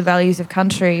values to the values of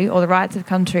country or the rights of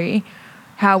country,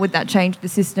 how would that change the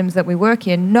systems that we work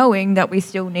in, knowing that we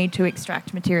still need to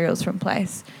extract materials from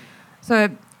place? So,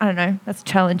 I don't know, that's a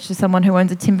challenge to someone who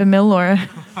owns a timber mill or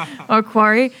a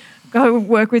quarry. Go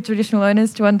work with traditional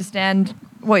owners to understand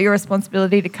what your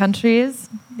responsibility to country is.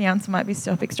 The answer might be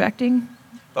stop extracting.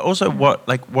 But also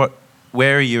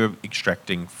where are you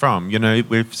extracting from?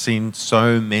 We've seen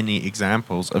so many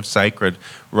examples of sacred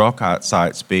rock art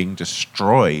sites being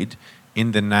destroyed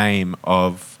in the name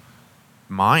of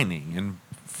mining and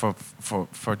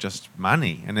for just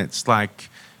money. And it's like,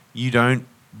 you don't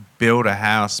build a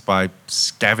house by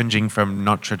scavenging from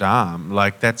Notre Dame.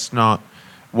 Like, that's not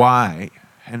why.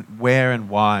 And where and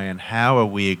why and how are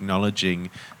we acknowledging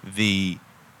the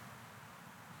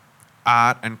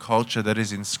art and culture that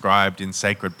is inscribed in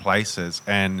sacred places?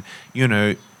 And,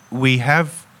 we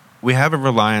have a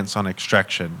reliance on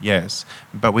extraction, yes,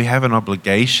 but we have an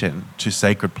obligation to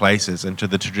sacred places and to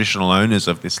the traditional owners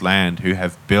of this land who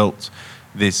have built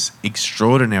this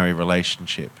extraordinary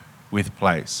relationship with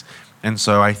place. And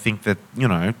so I think that,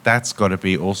 that's got to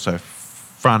be also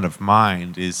front of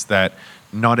mind, is that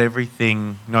not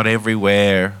everything, not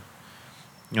everywhere,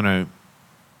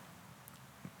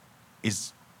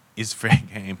 is fair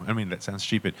game. I mean, that sounds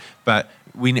stupid, but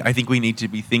I think we need to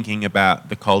be thinking about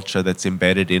the culture that's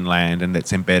embedded in land and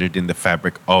that's embedded in the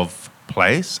fabric of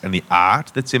place and the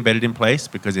art that's embedded in place.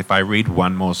 Because if I read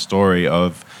one more story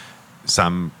of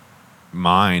some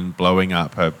mine blowing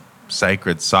up a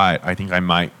sacred site, I think I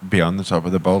might be on the top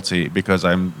of the Balti, because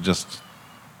I'm just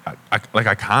I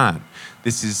can't.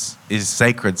 This is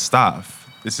sacred stuff.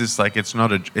 This is like it's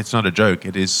not a joke.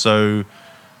 It is so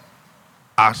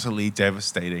utterly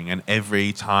devastating, and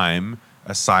every time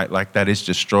a site like that is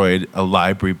destroyed, a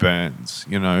library burns.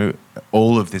 You know,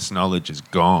 all of this knowledge is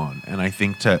gone, and I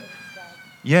think it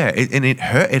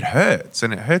hurts,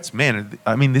 and it hurts me. And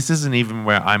I mean, this isn't even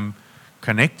where I'm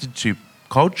connected to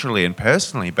culturally and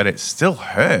personally, but it still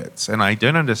hurts, and I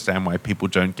don't understand why people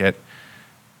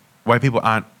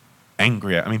aren't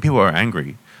angrier. I mean, people are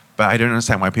angry, but I don't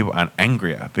understand why people aren't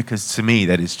angrier, because to me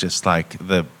that is just like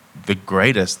the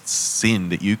greatest sin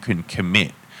that you can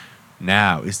commit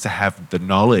now, is to have the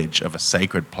knowledge of a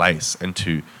sacred place and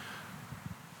to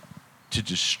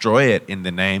destroy it in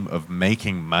the name of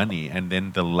making money, and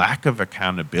then the lack of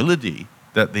accountability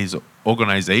that these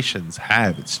organizations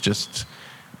have. It's just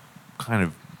kind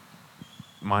of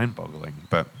mind-boggling.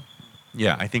 But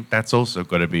yeah, I think that's also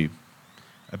got to be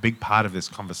a big part of this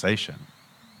conversation.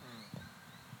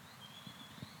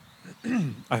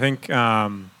 I think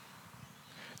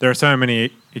there are so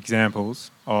many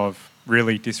examples of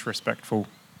really disrespectful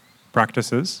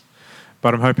practices,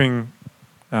 but I'm hoping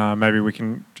maybe we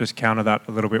can just counter that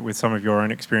a little bit with some of your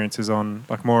own experiences on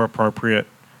like more appropriate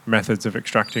methods of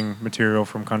extracting material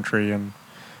from country, and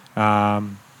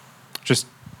just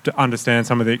to understand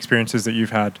some of the experiences that you've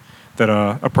had that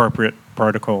are appropriate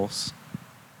protocols.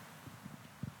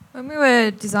 When we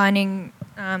were designing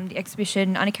the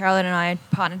exhibition, Annie Caroline and I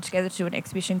partnered together to do an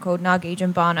exhibition called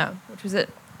Nargijin Bana, which was at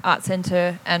Art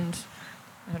Centre, and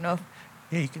I don't know.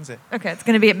 Yeah, you can say. Okay, it's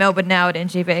going to be at Melbourne now at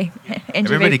NGV.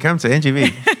 Everybody come to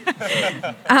NGV.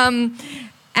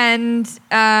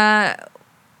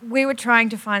 We were trying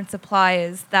to find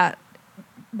suppliers that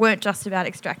weren't just about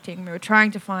extracting. We were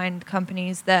trying to find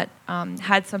companies that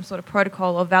had some sort of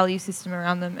protocol or value system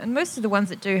around them. And most of the ones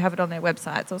that do have it on their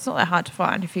website, so it's not that hard to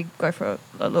find if you go for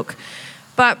a look.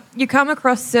 But you come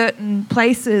across certain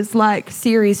places like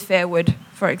Ceres Fairwood,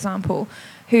 for example,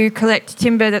 who collect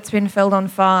timber that's been felled on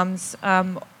farms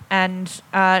and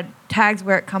tags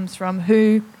where it comes from,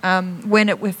 who, when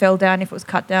it fell down, if it was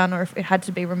cut down or if it had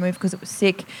to be removed because it was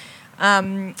sick,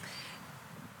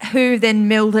 who then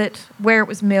milled it, where it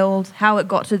was milled, how it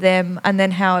got to them, and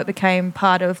then how it became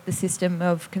part of the system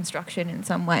of construction in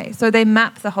some way. So they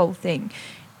map the whole thing,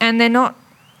 and they're not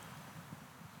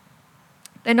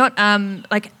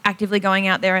like actively going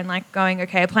out there and like going,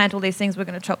 okay, I plant all these things, we're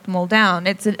going to chop them all down.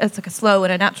 It's like a slow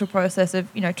and a natural process of,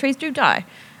 you know, trees do die.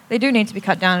 They do need to be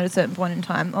cut down at a certain point in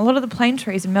time. A lot of the plane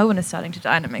trees in Melbourne are starting to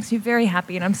die, and it makes me very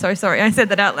happy, and I'm so sorry I said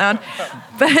that out loud.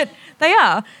 But they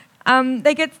are.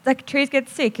 Trees get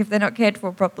sick if they're not cared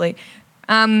for properly,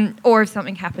 or if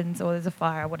something happens or there's a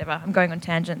fire or whatever. I'm going on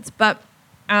tangents. But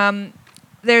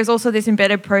there's also this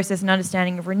embedded process and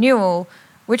understanding of renewal,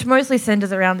 which mostly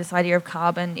centres around this idea of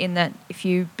carbon, in that if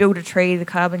you build a tree, the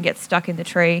carbon gets stuck in the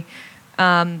tree.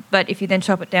 But if you then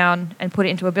chop it down and put it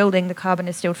into a building, the carbon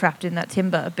is still trapped in that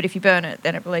timber. But if you burn it,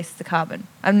 then it releases the carbon.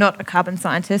 I'm not a carbon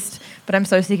scientist, but I'm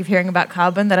so sick of hearing about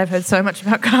carbon that I've heard so much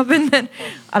about carbon that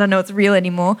I don't know it's real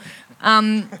anymore.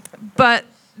 But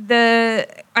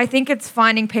I think it's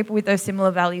finding people with those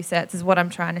similar value sets is what I'm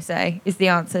trying to say, is the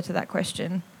answer to that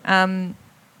question.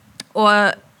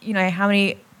 Or, you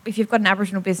know, if you've got an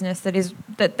Aboriginal business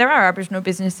that there are Aboriginal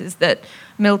businesses that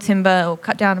mill timber or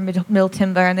cut down and mill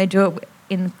timber, and they do it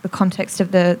in the context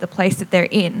of the place that they're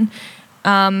in,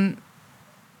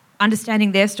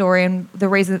 understanding their story and the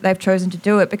reason that they've chosen to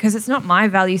do it, because it's not my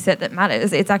value set that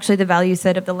matters, it's actually the value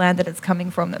set of the land that it's coming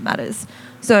from that matters.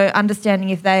 So understanding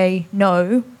if they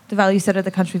know the value set of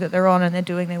the country that they're on and they're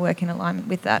doing their work in alignment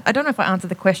with that. I don't know if I answered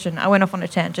the question. I went off on a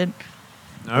tangent.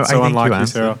 No, That's so I think unlike you you,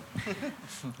 Sarah.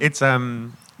 It's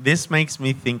this makes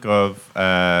me think of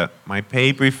my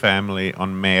Paybury family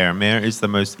on Mare. Mare is the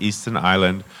most eastern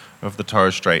island of the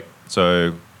Torres Strait.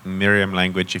 So Miriam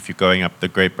language, if you're going up the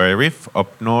Great Barrier Reef,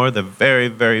 up north, the very,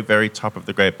 very, very top of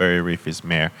the Great Barrier Reef is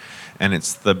Mare. And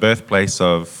it's the birthplace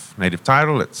of native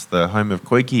title. It's the home of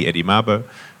Koiki, Eddie Mabo.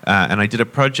 And I did a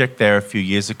project there a few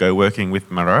years ago working with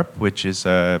Mararp, which is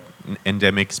an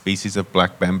endemic species of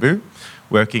black bamboo,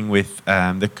 working with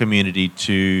the community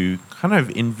to kind of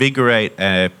invigorate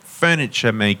a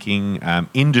furniture-making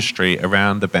industry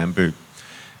around the bamboo.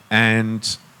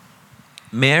 And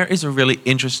Mare is a really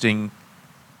interesting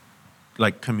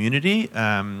community.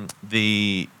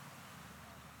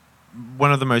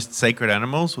 one of the most sacred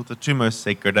animals. Well, the two most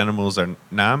sacred animals are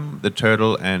Nam, the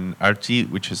turtle, and Arti,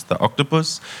 which is the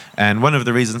octopus. And one of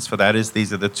the reasons for that is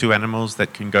these are the two animals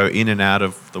that can go in and out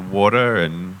of the water,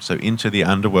 and so into the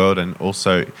underworld and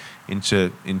also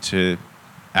into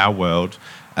our world.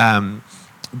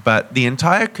 But the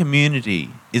entire community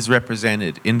is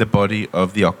represented in the body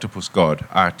of the octopus god,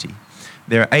 Arti.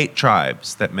 There are 8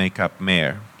 tribes that make up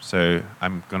Mer. So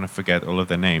I'm going to forget all of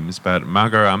their names, but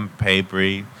Magaram,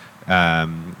 Pabri,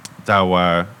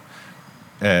 Dawa,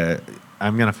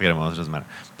 I'm going to forget them all, it doesn't matter.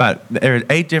 But there are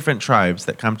 8 different tribes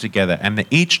that come together, and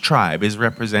each tribe is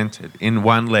represented in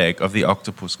one leg of the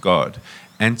octopus god.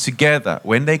 And together,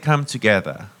 when they come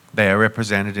together, they are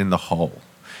represented in the whole.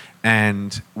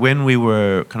 And when we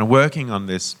were kind of working on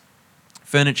this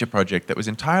furniture project that was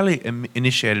entirely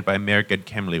initiated by Merged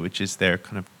Kemley, which is their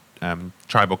kind of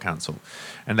tribal council,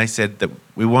 and they said that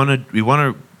we want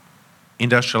to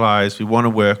industrialize, we want to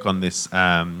work on this,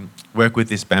 work with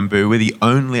this bamboo. We're the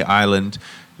only island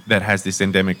that has this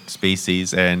endemic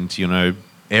species, and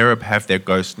Arab have their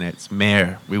ghost nets.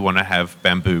 Mer, we want to have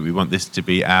bamboo. We want this to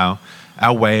be our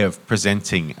way of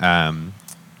presenting,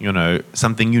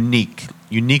 something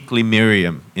uniquely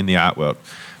Miriam in the art world.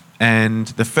 And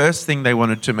the first thing they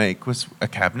wanted to make was a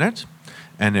cabinet.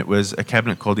 And it was a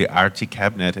cabinet called the Arti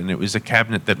cabinet, and it was a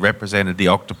cabinet that represented the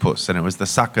octopus, and it was the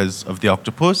suckers of the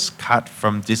octopus cut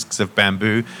from discs of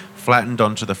bamboo, flattened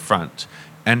onto the front.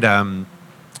 And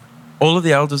all of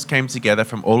the elders came together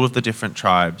from all of the different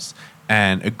tribes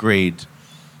and agreed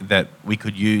that we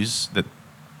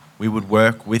would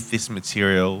work with this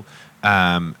material,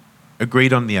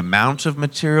 agreed on the amount of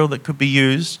material that could be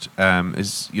used.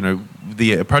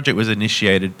 The project was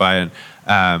initiated by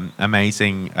an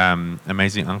amazing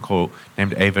uncle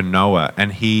named Ava Noah,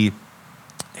 and he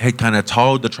had kind of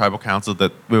told the tribal council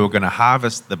that we were going to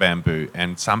harvest the bamboo,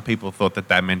 and some people thought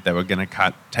that meant they were going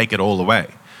to take it all away.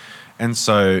 And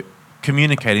so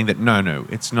communicating that no,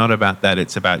 it's not about that,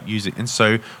 it's about using. And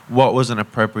so what was an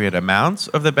appropriate amount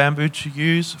of the bamboo to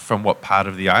use, from what part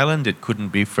of the island? It couldn't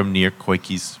be from near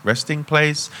Koiki's resting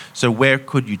place. So where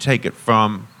could you take it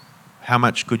from? How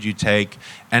much could you take?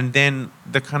 And then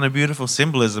the kind of beautiful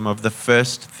symbolism of the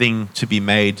first thing to be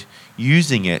made,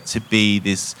 using it to be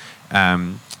this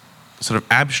sort of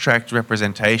abstract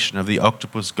representation of the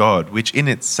octopus god, which in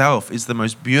itself is the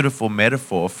most beautiful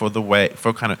metaphor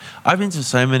I've been to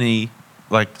so many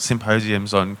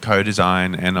symposiums on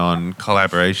co-design and on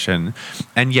collaboration,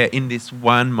 and yet in this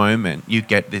one moment you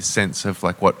get this sense of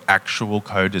what actual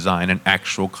co-design and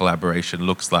actual collaboration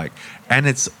looks like. And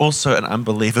it's also an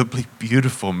unbelievably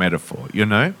beautiful metaphor,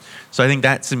 So I think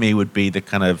that to me would be the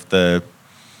kind of the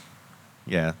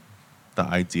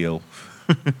ideal.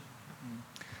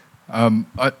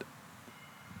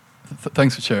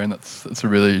 Thanks for sharing. That's a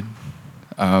really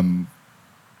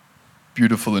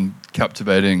beautiful and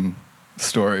captivating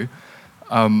story.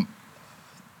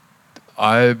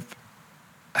 I've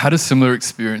had a similar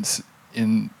experience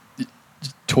in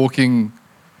talking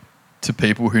to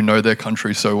people who know their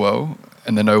country so well,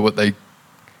 and they know what they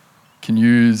can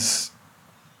use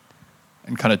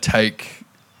and kind of take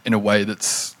in a way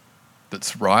that's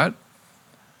right.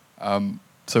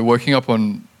 So working up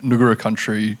on Noggara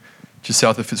country, just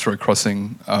south of Fitzroy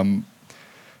Crossing,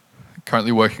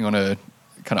 currently working on a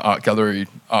kind of art gallery,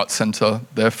 art centre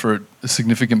there for a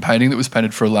significant painting that was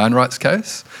painted for a land rights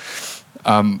case.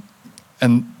 And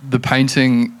the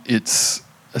painting, it's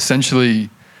essentially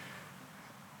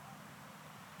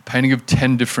a painting of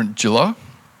 10 different Jilla,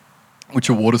 which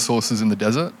are water sources in the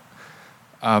desert.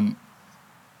 And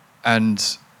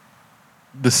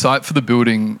the site for the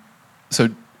building, so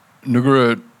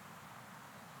Noggara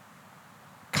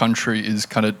country is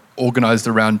kind of organised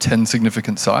around 10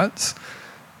 significant sites.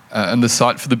 And the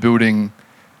site for the building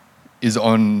is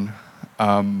on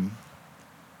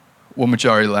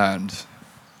Wamajari land.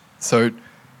 So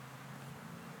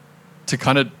to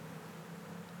kind of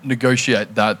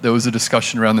negotiate that, there was a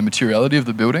discussion around the materiality of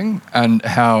the building and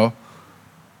how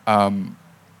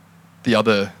the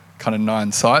other kind of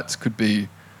 9 sites could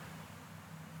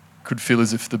feel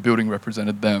as if the building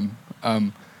represented them,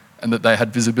 and that they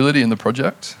had visibility in the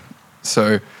project.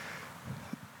 So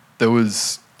there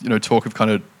was, talk of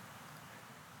kind of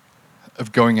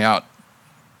going out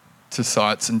to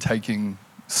sites and taking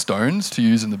stones to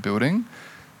use in the building,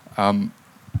 and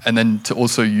then to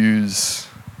also use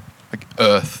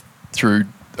earth through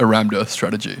a rammed earth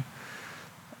strategy.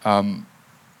 And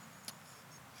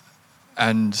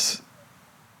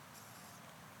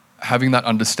having that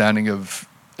understanding of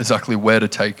exactly where to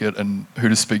take it and who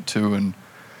to speak to, and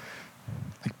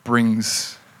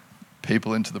brings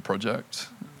people into the project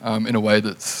in a way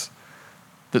that's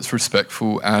that's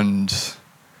respectful and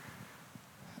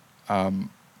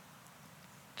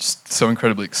just so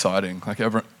incredibly exciting. Like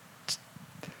the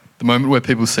moment where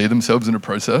people see themselves in a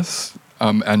process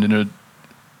and in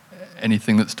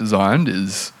anything that's designed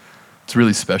it's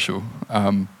really special.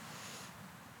 And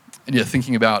yeah,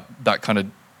 thinking about that kind of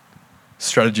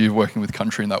strategy of working with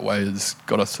country in that way has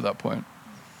got us to that point.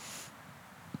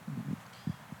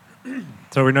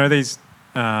 So we know these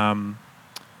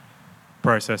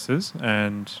processes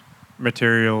and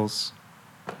materials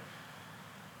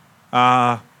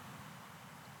are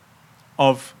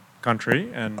of country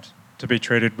and to be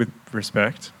treated with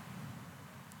respect.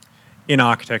 In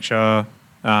architecture,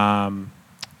 when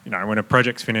a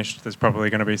project's finished, there's probably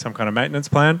going to be some kind of maintenance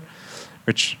plan,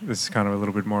 which this is kind of a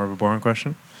little bit more of a boring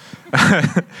question.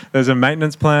 There's a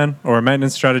maintenance plan or a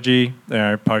maintenance strategy,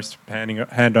 post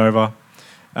handover.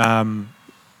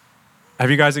 Have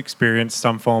you guys experienced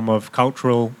some form of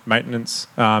cultural maintenance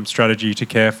strategy to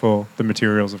care for the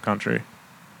materials of country?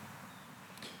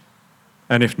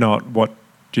 And if not, what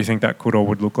do you think that could or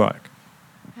would look like?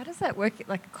 How does that work?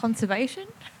 Like conservation?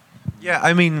 Yeah,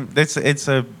 I mean, I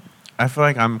feel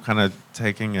like I'm kind of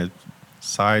taking a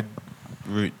side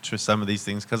route to some of these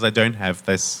things because I don't have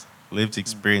this lived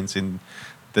experience in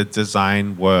the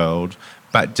design world,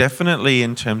 but definitely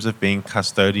in terms of being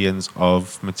custodians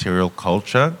of material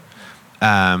culture,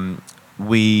 there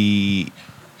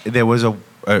was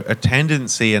a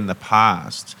tendency in the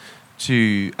past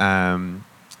to kind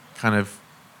of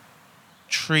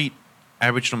treat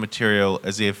Aboriginal material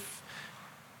as if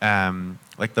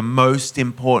like the most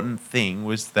important thing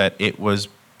was that it was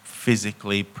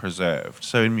physically preserved.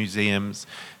 So in museums,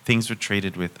 things were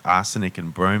treated with arsenic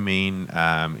and bromine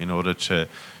in order to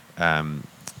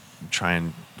try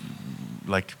and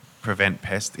prevent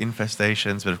pest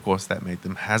infestations, but of course that made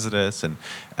them hazardous. And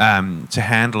to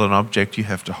handle an object, you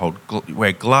have to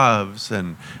wear gloves,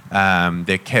 and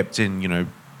they're kept in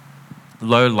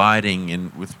low lighting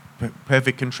and with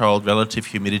perfect controlled relative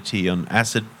humidity on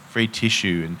acid-free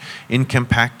tissue and in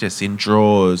compactus in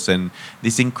drawers, and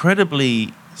this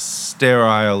incredibly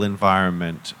sterile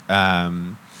environment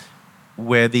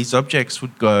where these objects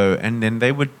would go and then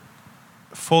they would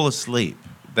fall asleep.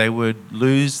 They would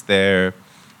lose their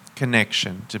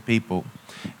connection to people.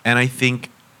 And I think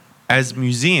as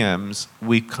museums,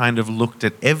 we kind of looked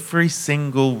at every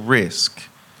single risk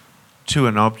to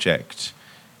an object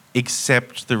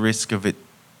except the risk of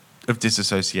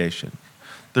disassociation,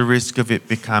 the risk of it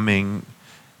becoming,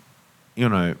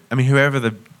 whoever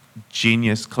the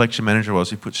genius collection manager was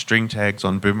who put string tags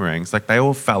on boomerangs, they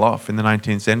all fell off in the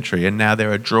 19th century, and now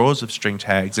there are drawers of string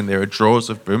tags and there are drawers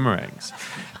of boomerangs,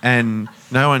 and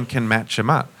no one can match them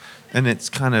up, and it's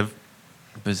kind of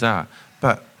bizarre.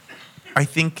 But I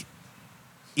think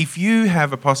if you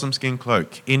have a possum skin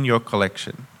cloak in your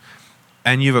collection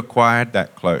and you've acquired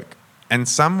that cloak and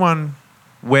someone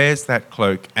wears that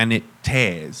cloak and it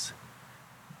tears,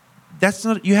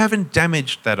 you haven't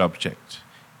damaged that object.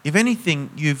 If anything,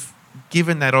 you've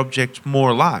given that object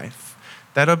more life.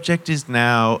 That object is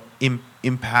now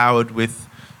empowered with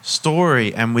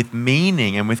story and with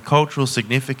meaning and with cultural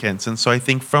significance. And so I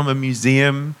think from a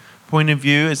museum point of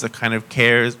view, as a kind of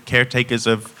caretakers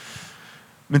of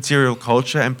material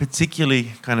culture, and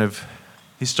particularly kind of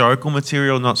historical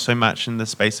material, not so much in the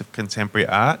space of contemporary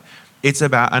art, it's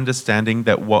about understanding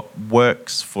that what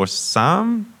works for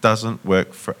some doesn't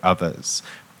work for others.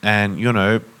 And,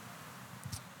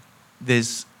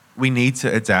 we need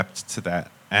to adapt to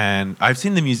that. And I've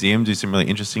seen the museum do some really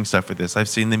interesting stuff with this. I've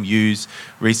seen them use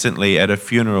recently at a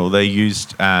funeral, they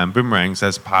used boomerangs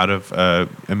as part of a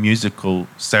musical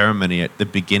ceremony at the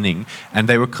beginning, and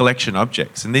they were collection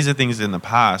objects. And these are things in the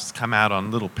past come out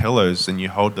on little pillows and you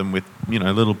hold them with,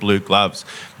 little blue gloves.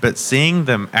 But seeing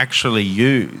them actually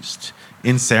used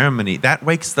in ceremony, that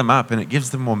wakes them up and it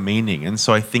gives them more meaning. And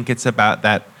so I think it's about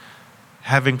that,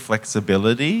 having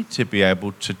flexibility to be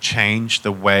able to change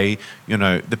the way,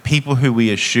 the people who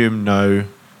we assume know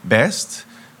best,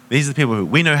 these are the people who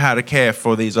we know how to care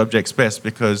for these objects best,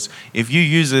 because if you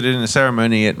use it in a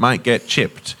ceremony, it might get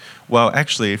chipped. Well,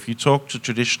 actually, if you talk to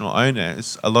traditional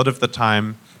owners, a lot of the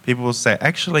time people will say,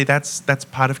 actually, that's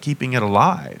part of keeping it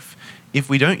alive. If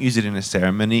we don't use it in a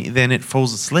ceremony, then it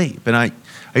falls asleep. And I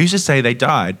used to say they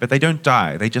died, but they don't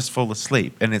die. They just fall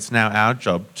asleep. And it's now our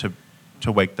job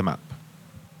to wake them up.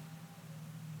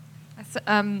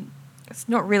 It's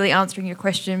not really answering your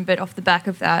question, but off the back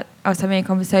of that, I was having a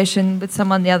conversation with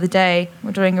someone the other day.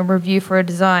 We're doing a review for a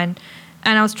design,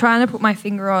 and I was trying to put my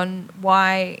finger on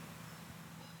why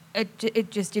it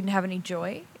just didn't have any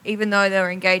joy, even though they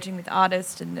were engaging with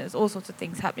artists and there's all sorts of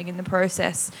things happening in the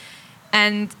process.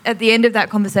 And at the end of that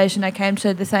conversation, I came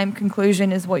to the same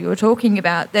conclusion as what you were talking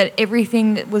about, that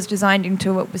everything that was designed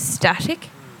into it was static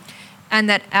and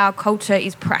that our culture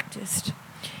is practiced.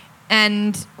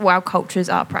 And our cultures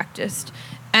are practiced.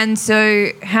 And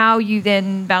so how you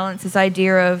then balance this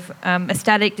idea of a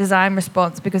static design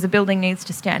response, because a building needs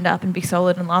to stand up and be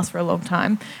solid and last for a long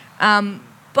time,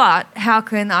 but how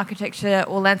can architecture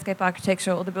or landscape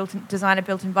architecture or the design of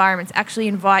built environments actually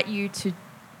invite you to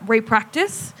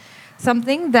re-practice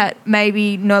something that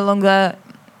maybe no longer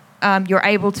you're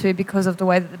able to because of the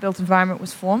way that the built environment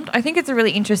was formed? I think it's a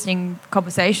really interesting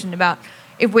conversation about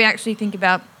if we actually think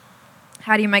about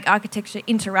how do you make architecture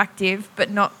interactive but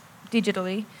not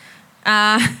digitally,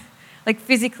 like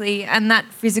physically, and that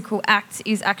physical act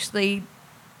is actually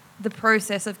the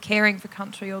process of caring for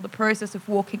country, or the process of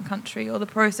walking country, or the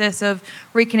process of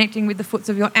reconnecting with the foots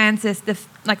of your ancestors,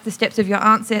 like the steps of your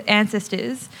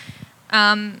ancestors,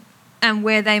 and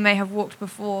where they may have walked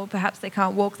before, perhaps they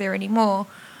can't walk there anymore.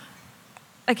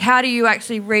 Like, how do you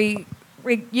actually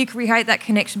you create that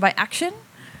connection by action,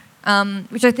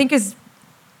 which I think is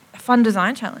a fun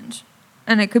design challenge.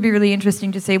 And it could be really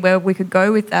interesting to see where we could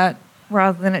go with that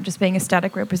rather than it just being a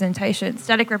static representation.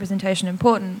 Static representation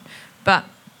important, but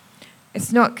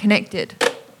it's not connected.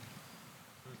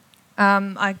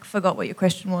 I forgot what your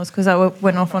question was because I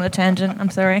went off on a tangent. I'm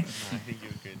sorry. I think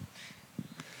you're good.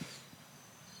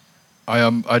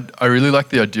 I really like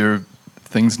the idea of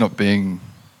things not being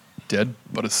dead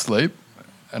but asleep,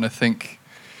 and I think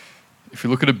if you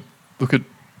look at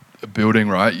a building,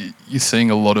 right, you're seeing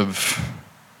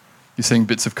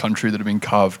bits of country that have been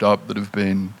carved up, that have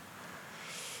been,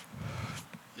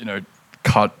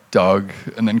 cut, dug,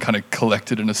 and then kind of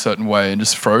collected in a certain way and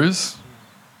just froze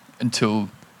until,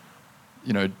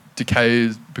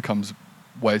 decay becomes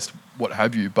waste, what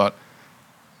have you. But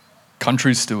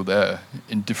country's still there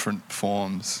in different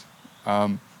forms.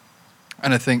 And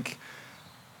I think,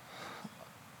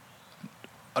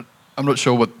 I'm not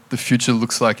sure what the future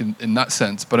looks like in that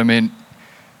sense, but I mean,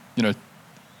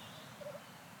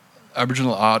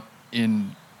 Aboriginal art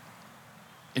in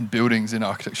buildings, in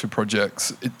architecture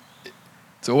projects,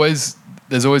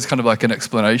 there's always kind of like an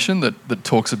explanation that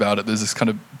talks about it. There's this kind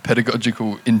of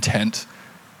pedagogical intent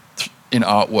in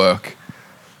artwork.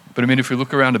 But I mean, if we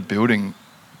look around a building,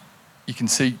 you can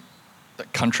see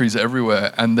that countries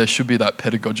everywhere, and there should be that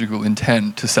pedagogical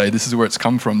intent to say, this is where it's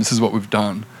come from, this is what we've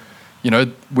done.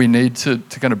 We need to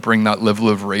kind of bring that level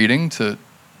of reading to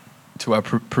our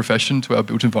profession, to our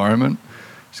built environment.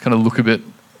 Just kind of look a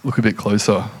bit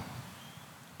closer.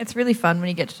 It's really fun when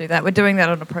you get to do that. We're doing that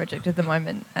on a project at the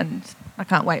moment, and I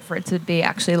can't wait for it to be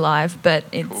actually live. But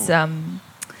it's cool.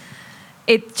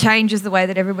 It changes the way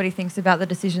that everybody thinks about the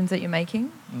decisions that you're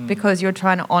making, because you're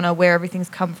trying to honour where everything's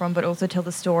come from, but also tell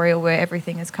the story of where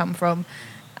everything has come from,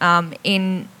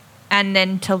 and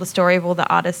then tell the story of all the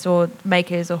artists or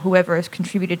makers or whoever has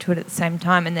contributed to it at the same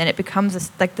time, and then it becomes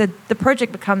the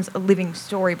project becomes a living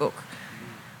storybook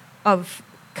of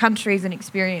countries and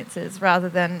experiences rather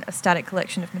than a static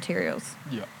collection of materials.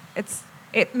 Yeah.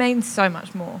 It means so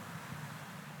much more.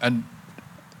 And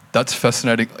that's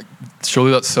fascinating. Like,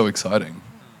 surely that's so exciting.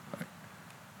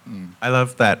 I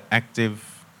love that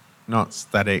active, not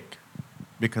static,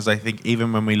 because I think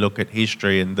even when we look at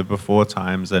history and the before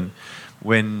times, and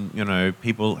when,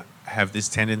 people have this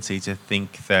tendency to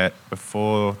think that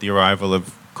before the arrival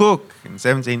of Cook in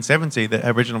 1770, that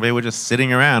Aboriginal people were just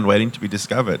sitting around waiting to be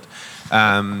discovered.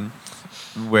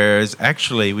 Whereas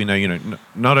actually we know,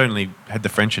 not only had the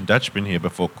French and Dutch been here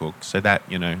before Cook, so that,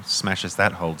 smashes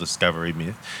that whole discovery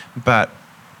myth, but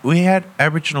we had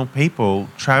Aboriginal people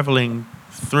travelling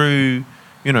through,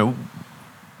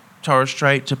 Torres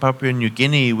Strait to Papua New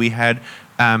Guinea. We had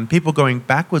people going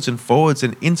backwards and forwards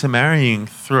and intermarrying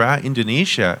throughout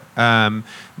Indonesia.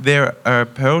 There are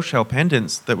pearl shell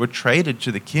pendants that were traded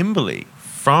to the Kimberley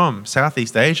from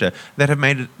Southeast Asia that have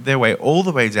made their way all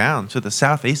the way down to the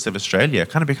southeast of Australia,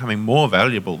 kind of becoming more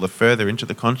valuable the further into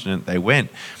the continent they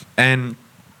went. And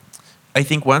I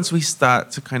think once we start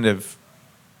to kind of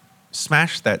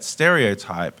smash that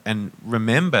stereotype and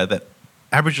remember that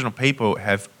Aboriginal people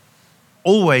have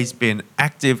always been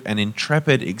active and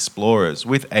intrepid explorers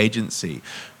with agency,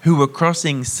 who were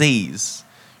crossing seas,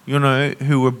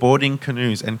 who were boarding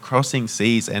canoes and crossing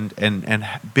seas and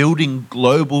building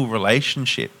global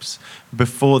relationships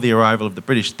before the arrival of the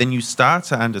British, then you start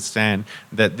to understand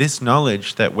that this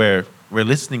knowledge that we're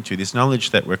listening to, this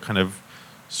knowledge that we're kind of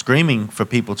screaming for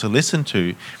people to listen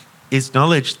to, is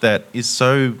knowledge that is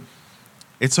so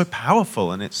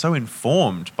powerful, and it's so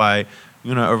informed by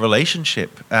a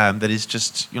relationship that is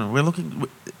just,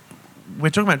 we're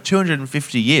talking about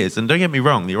 250 years. And don't get me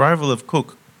wrong, the arrival of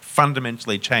Cook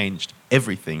fundamentally changed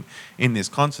everything in this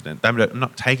continent. I'm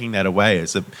not taking that away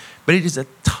but it is a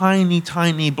tiny,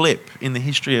 tiny blip in the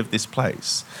history of this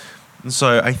place. And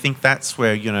so I think that's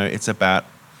where, it's about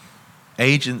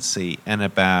agency and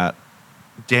about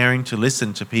daring to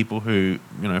listen to people who,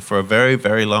 for a very,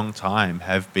 very long time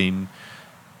have been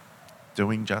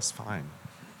doing just fine.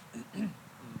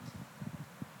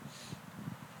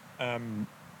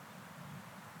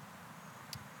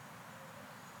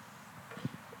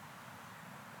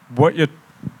 What you're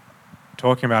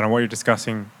talking about and what you're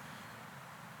discussing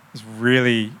is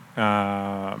really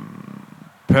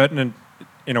pertinent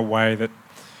in a way that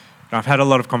I've had a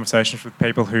lot of conversations with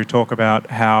people who talk about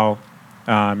how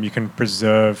how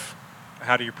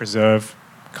do you preserve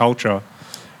culture,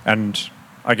 and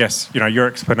I guess your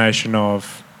explanation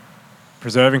of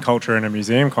preserving culture in a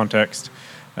museum context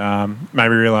made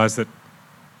me realise that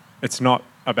it's not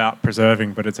about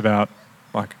preserving, but it's about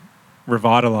like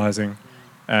revitalising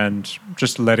and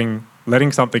just letting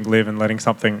something live and letting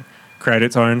something create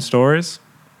its own stories,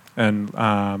 and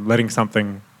letting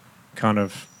something kind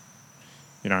of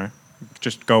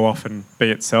just go off and be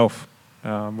itself,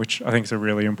 which I think is a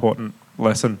really important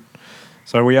lesson.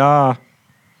 So we are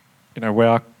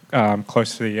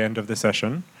close to the end of the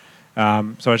session.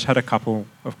 So I just had a couple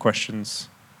of questions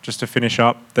just to finish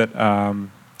up that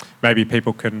maybe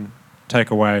people can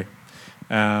take away.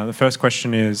 The first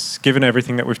question is, given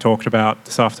everything that we've talked about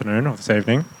this afternoon or this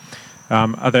evening,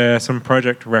 are there some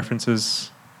project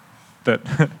references that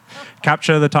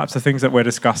capture the types of things that we're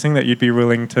discussing that you'd be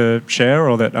willing to share,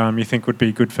 or that you think would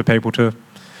be good for people to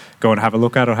go and have a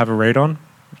look at or have a read on?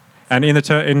 And in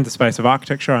the space of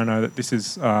architecture, I know that this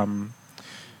is a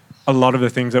lot of the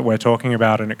things that we're talking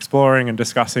about and exploring and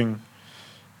discussing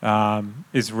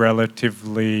is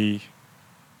relatively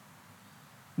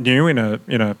new in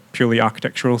a purely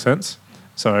architectural sense.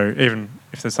 So even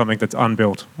if there's something that's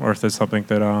unbuilt, or if there's something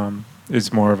that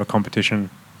is more of a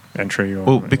competition entry,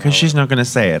 or because she's not going to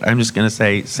say it, I'm just going to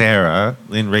say Sarah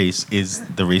Lynn Rees is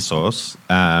the resource,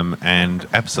 and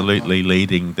absolutely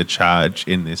leading the charge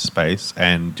in this space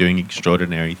and doing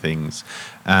extraordinary things.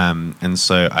 And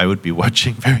so I would be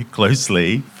watching very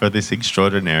closely for this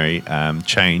extraordinary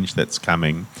change that's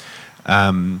coming.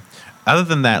 Other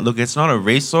than that, look, it's not a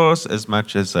resource as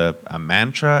much as a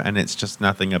mantra, and it's just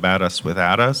nothing about us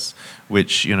without us,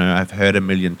 which, I've heard a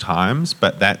million times,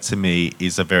 but that to me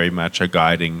is very much a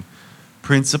guiding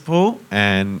principle.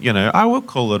 And, I will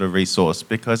call it a resource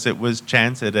because it was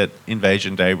chanted at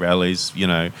Invasion Day rallies,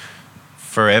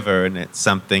 forever, and it's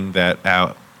something that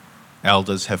our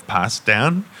elders have passed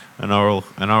down, an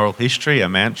oral history, a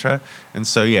mantra. And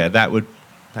so, yeah,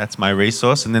 that's my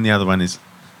resource. And then the other one is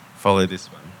follow this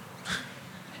one.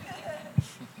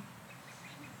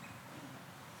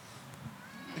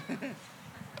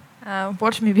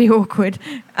 Watch me be awkward.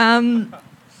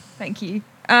 Thank you.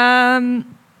 I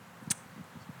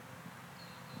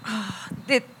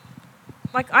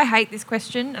hate this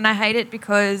question, and I hate it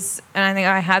because, and I think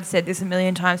I have said this a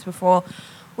million times before,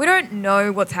 we don't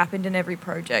know what's happened in every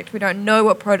project. We don't know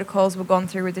what protocols were gone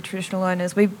through with the traditional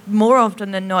owners. We, more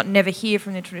often than not, never hear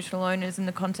from the traditional owners in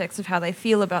the context of how they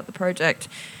feel about the project.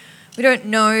 We don't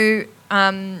know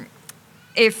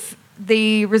if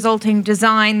the resulting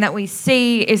design that we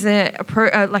see is in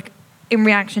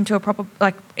reaction to a proper,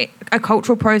 a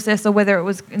cultural process, or whether it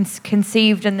was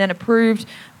conceived and then approved.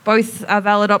 Both are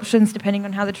valid options depending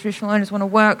on how the traditional owners want to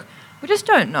work. We just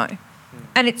don't know.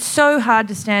 And it's so hard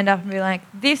to stand up and be like,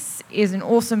 this is an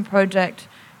awesome project,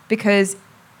 because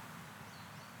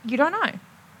you don't know.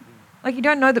 You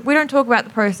don't know that. We don't talk about the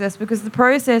process because the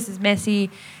process is messy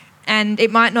and it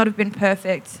might not have been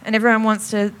perfect. And everyone wants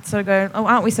to sort of go, oh,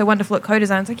 aren't we so wonderful at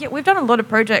co-design? It's like, yeah, we've done a lot of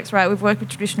projects, right? We've worked with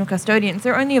traditional custodians.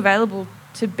 They're only available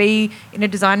to be in a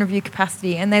design review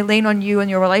capacity, and they lean on you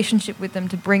and your relationship with them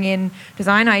to bring in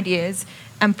design ideas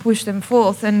and push them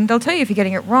forth. And they'll tell you if you're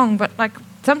getting it wrong, but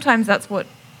sometimes that's what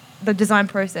the design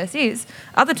process is.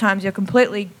 Other times you're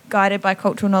completely guided by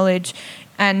cultural knowledge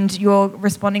and you're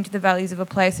responding to the values of a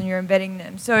place and you're embedding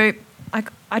them. So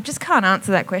I just can't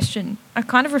answer that question. I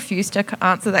kind of refuse to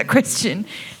answer that question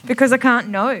because I can't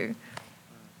know.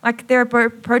 There are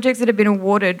projects that have been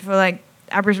awarded for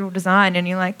Aboriginal design, and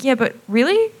you're like, yeah, but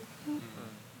really?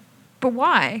 But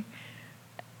why?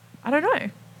 I don't know.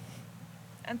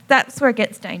 And that's where it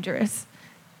gets dangerous,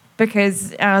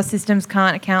 because our systems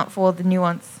can't account for the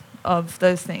nuance of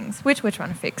those things, which we're trying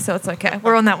to fix. So it's okay.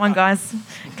 We're on that one, guys.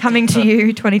 Coming to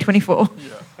you, 2024. Yeah.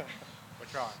 We're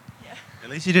trying. At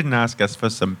least you didn't ask us for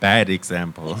some bad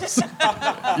examples.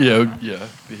 Yeah.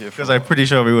 Be here because I'm pretty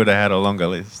sure we would have had a longer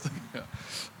list. Yeah.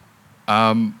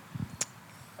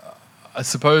 I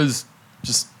suppose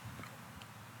just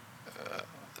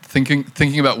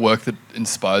thinking about work that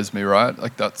inspires me, right?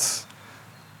 Like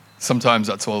sometimes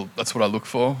that's what I look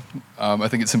for. I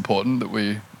think it's important that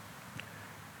we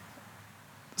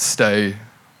stay,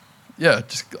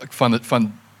 just like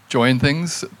find joy in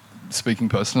things. Speaking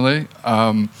personally,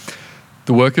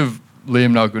 the work of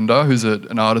Liam Nalgunda, who's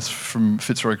an artist from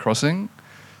Fitzroy Crossing,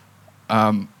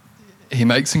 he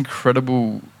makes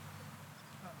incredible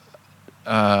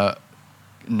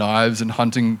knives and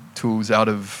hunting tools out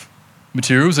of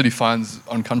materials that he finds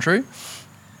on country.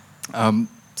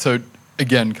 So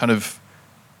again, kind of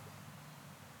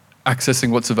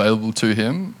accessing what's available to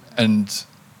him and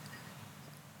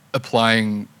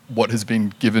applying what has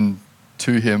been given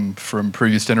to him from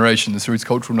previous generations through his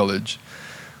cultural knowledge.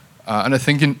 And I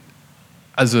think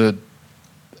as a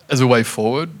way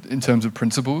forward in terms of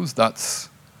principles, I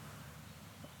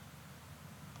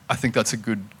think that's a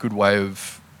good way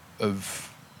of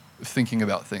thinking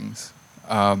about things.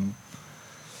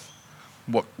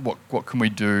 What can we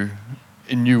do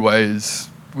in new ways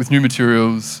with new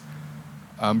materials,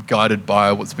 guided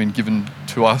by what's been given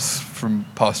to us from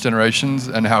past generations,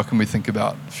 and how can we think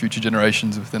about future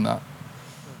generations within that?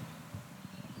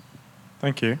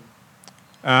 Thank you.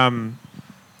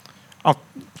 I'll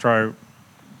throw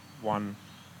one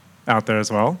out there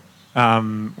as well,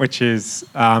 which is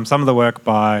some of the work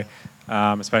by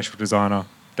a spatial designer,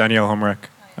 Danielle Homrek,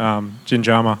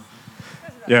 Jinjama.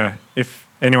 Yeah, if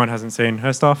anyone hasn't seen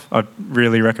her stuff, I'd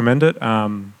really recommend it.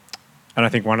 And I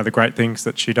think one of the great things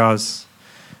that she does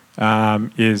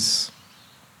is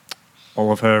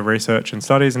all of her research and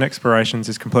studies and explorations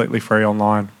is completely free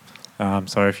online.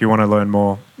 So if you want to learn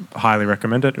more, highly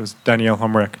recommend it. It was Danielle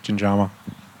Homrek, Jinjama.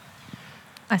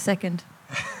 I second.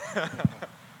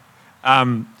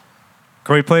 Can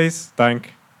we please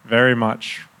thank very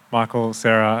much Michael,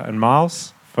 Sarah and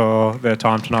Miles for their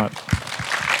time tonight.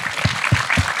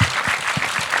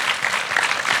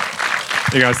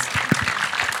 You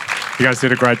guys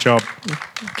did a great job.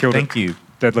 Killed it. Thank you.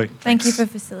 Deadly. Thank you for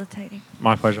facilitating.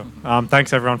 My pleasure.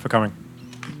 Thanks everyone for coming.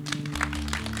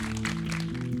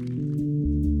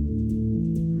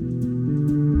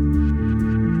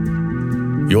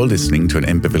 You're listening to an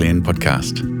MPavilion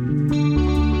podcast.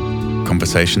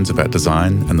 Conversations about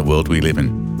design and the world we live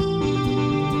in.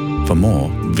 For more,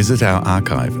 visit our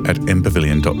archive at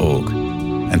mpavilion.org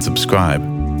and subscribe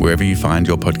wherever you find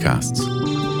your podcasts.